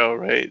of the show,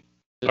 right?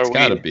 It's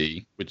got to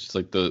be, which is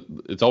like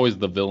it's always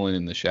the villain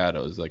in the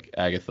shadows, like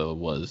Agatha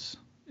was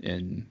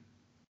in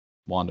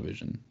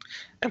WandaVision.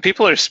 And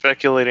people are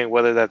speculating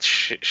whether that's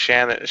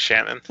Shannon,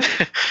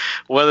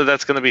 whether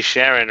that's going to be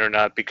Sharon or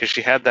not, because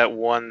she had that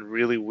one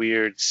really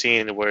weird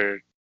scene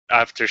where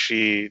after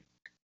she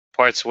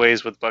parts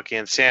ways with Bucky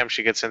and Sam,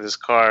 she gets in this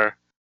car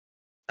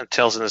and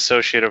tells an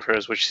associate of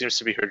hers, which seems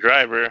to be her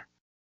driver,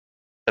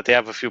 that they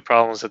have a few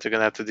problems that they're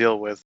going to have to deal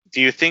with.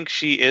 Do you think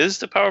she is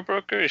the power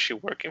broker? Is she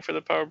working for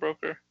the power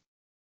broker?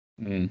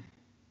 I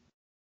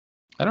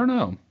don't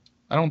know.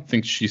 I don't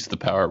think she's the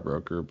power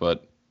broker,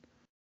 but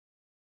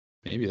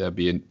maybe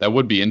that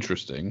would be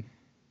interesting.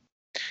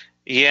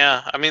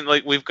 Yeah, I mean,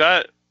 like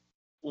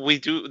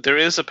there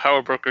is a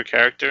power broker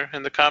character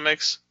in the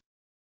comics,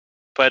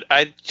 but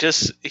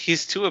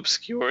he's too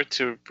obscure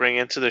to bring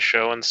into the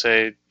show and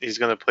say he's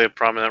going to play a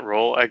prominent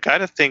role. I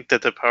gotta think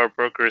that the power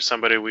broker is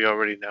somebody we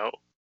already know.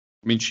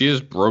 I mean, she is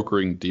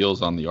brokering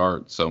deals on the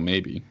art, so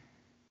maybe.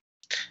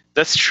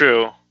 That's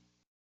true.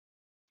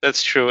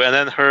 And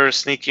then her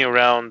sneaking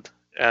around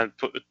and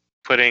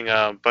putting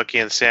Bucky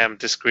and Sam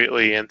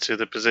discreetly into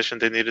the position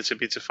they needed to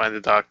be to find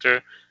the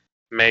doctor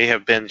may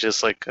have been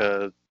just I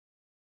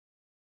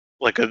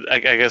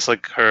guess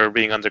like her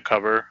being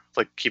undercover,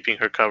 like keeping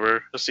her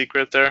cover a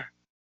secret there.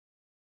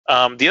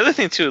 The other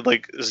thing too,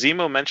 like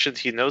Zemo mentioned,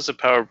 he knows the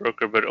power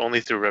broker, but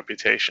only through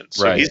reputation.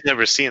 So he's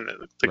never seen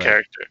the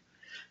character,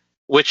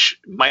 which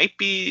might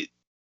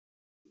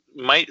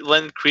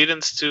lend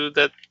credence to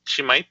that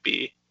she might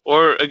be.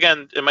 Or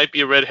again, it might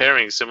be a red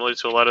herring, similar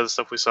to a lot of the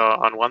stuff we saw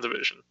on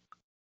WandaVision.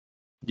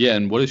 Yeah,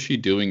 and what is she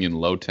doing in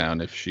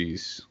Lowtown if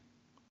she's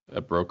a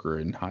broker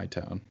in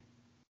Hightown?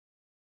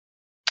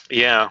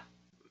 Yeah,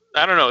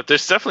 I don't know.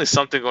 There's definitely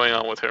something going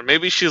on with her.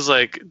 Maybe she's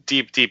like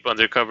deep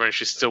undercover and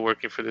she's still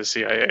working for the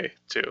CIA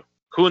too.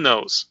 Who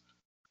knows?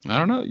 I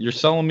don't know. You're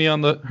selling me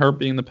on her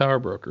being the power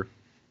broker.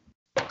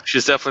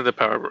 She's definitely the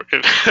power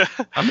broker.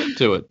 I'm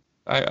into it.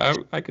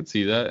 I could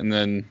see that, and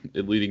then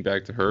it leading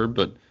back to her,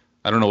 but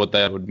I don't know what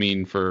that would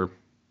mean for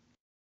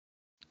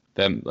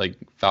them, like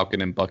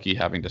Falcon and Bucky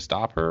having to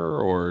stop her,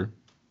 or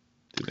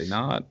do they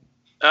not?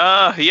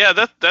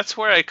 Yeah, that's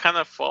where I kind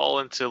of fall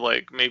into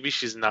like maybe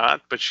she's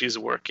not, but she's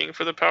working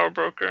for the power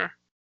broker.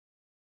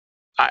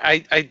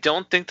 I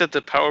don't think that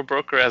the power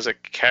broker as a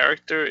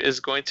character is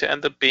going to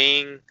end up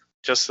being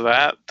just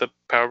that, the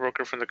power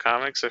broker from the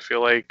comics. I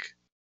feel like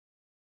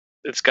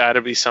it's got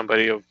to be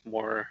somebody of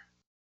more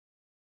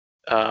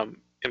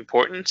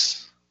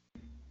importance.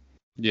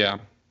 Yeah,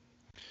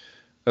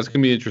 that's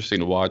gonna be interesting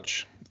to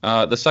watch.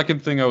 The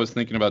second thing I was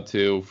thinking about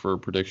too for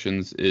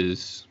predictions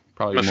is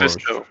probably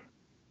Mephisto. more.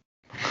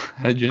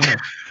 How did you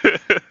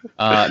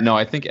know? No,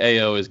 I think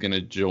AO is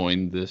gonna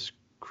join this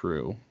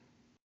crew.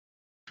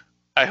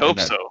 I hope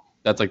so.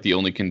 That's like the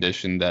only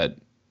condition that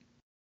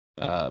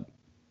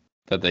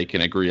they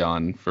can agree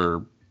on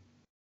for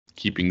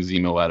keeping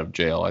Zemo out of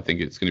jail. I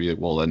think it's going to be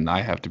like, well, then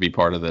I have to be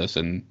part of this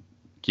and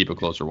keep a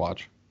closer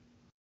watch.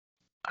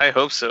 I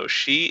hope so.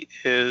 She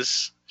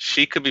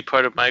could be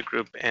part of my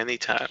group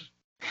anytime.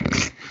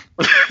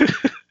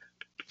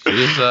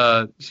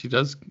 She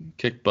does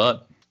kick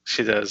butt.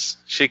 She does.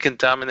 She can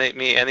dominate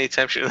me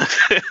anytime she.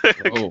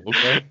 Oh,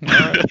 okay.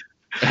 All right.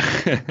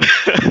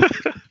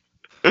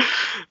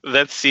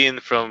 That scene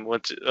from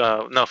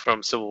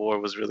from Civil War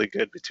was really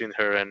good between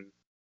her and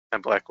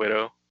Black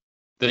Widow.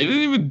 They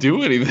didn't even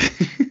do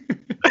anything.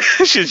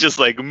 She's just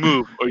like,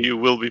 move or you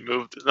will be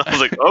moved. And I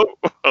was like,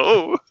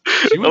 oh.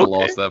 She would have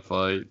lost that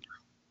fight.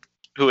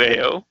 Who,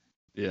 AO?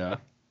 Yeah.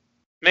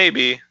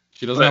 Maybe.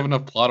 She doesn't have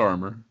enough plot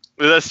armor.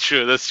 That's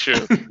true.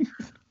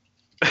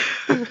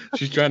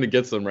 She's trying to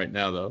get some right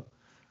now, though.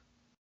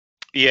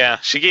 Yeah,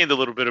 she gained a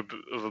little bit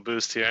of a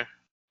boost here.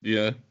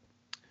 Yeah.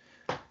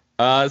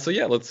 So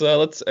yeah, let's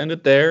end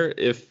it there.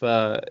 If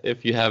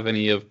you have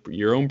any of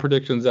your own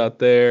predictions out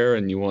there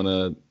and you want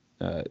to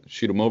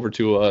shoot them over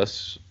to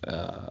us,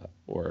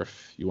 or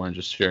if you want to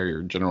just share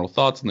your general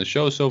thoughts on the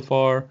show so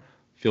far,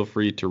 feel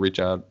free to reach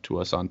out to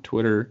us on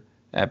Twitter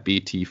at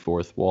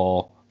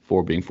BT4thWall,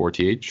 4 being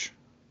 4TH.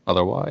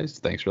 Otherwise,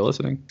 thanks for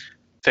listening.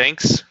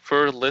 Thanks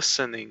for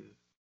listening.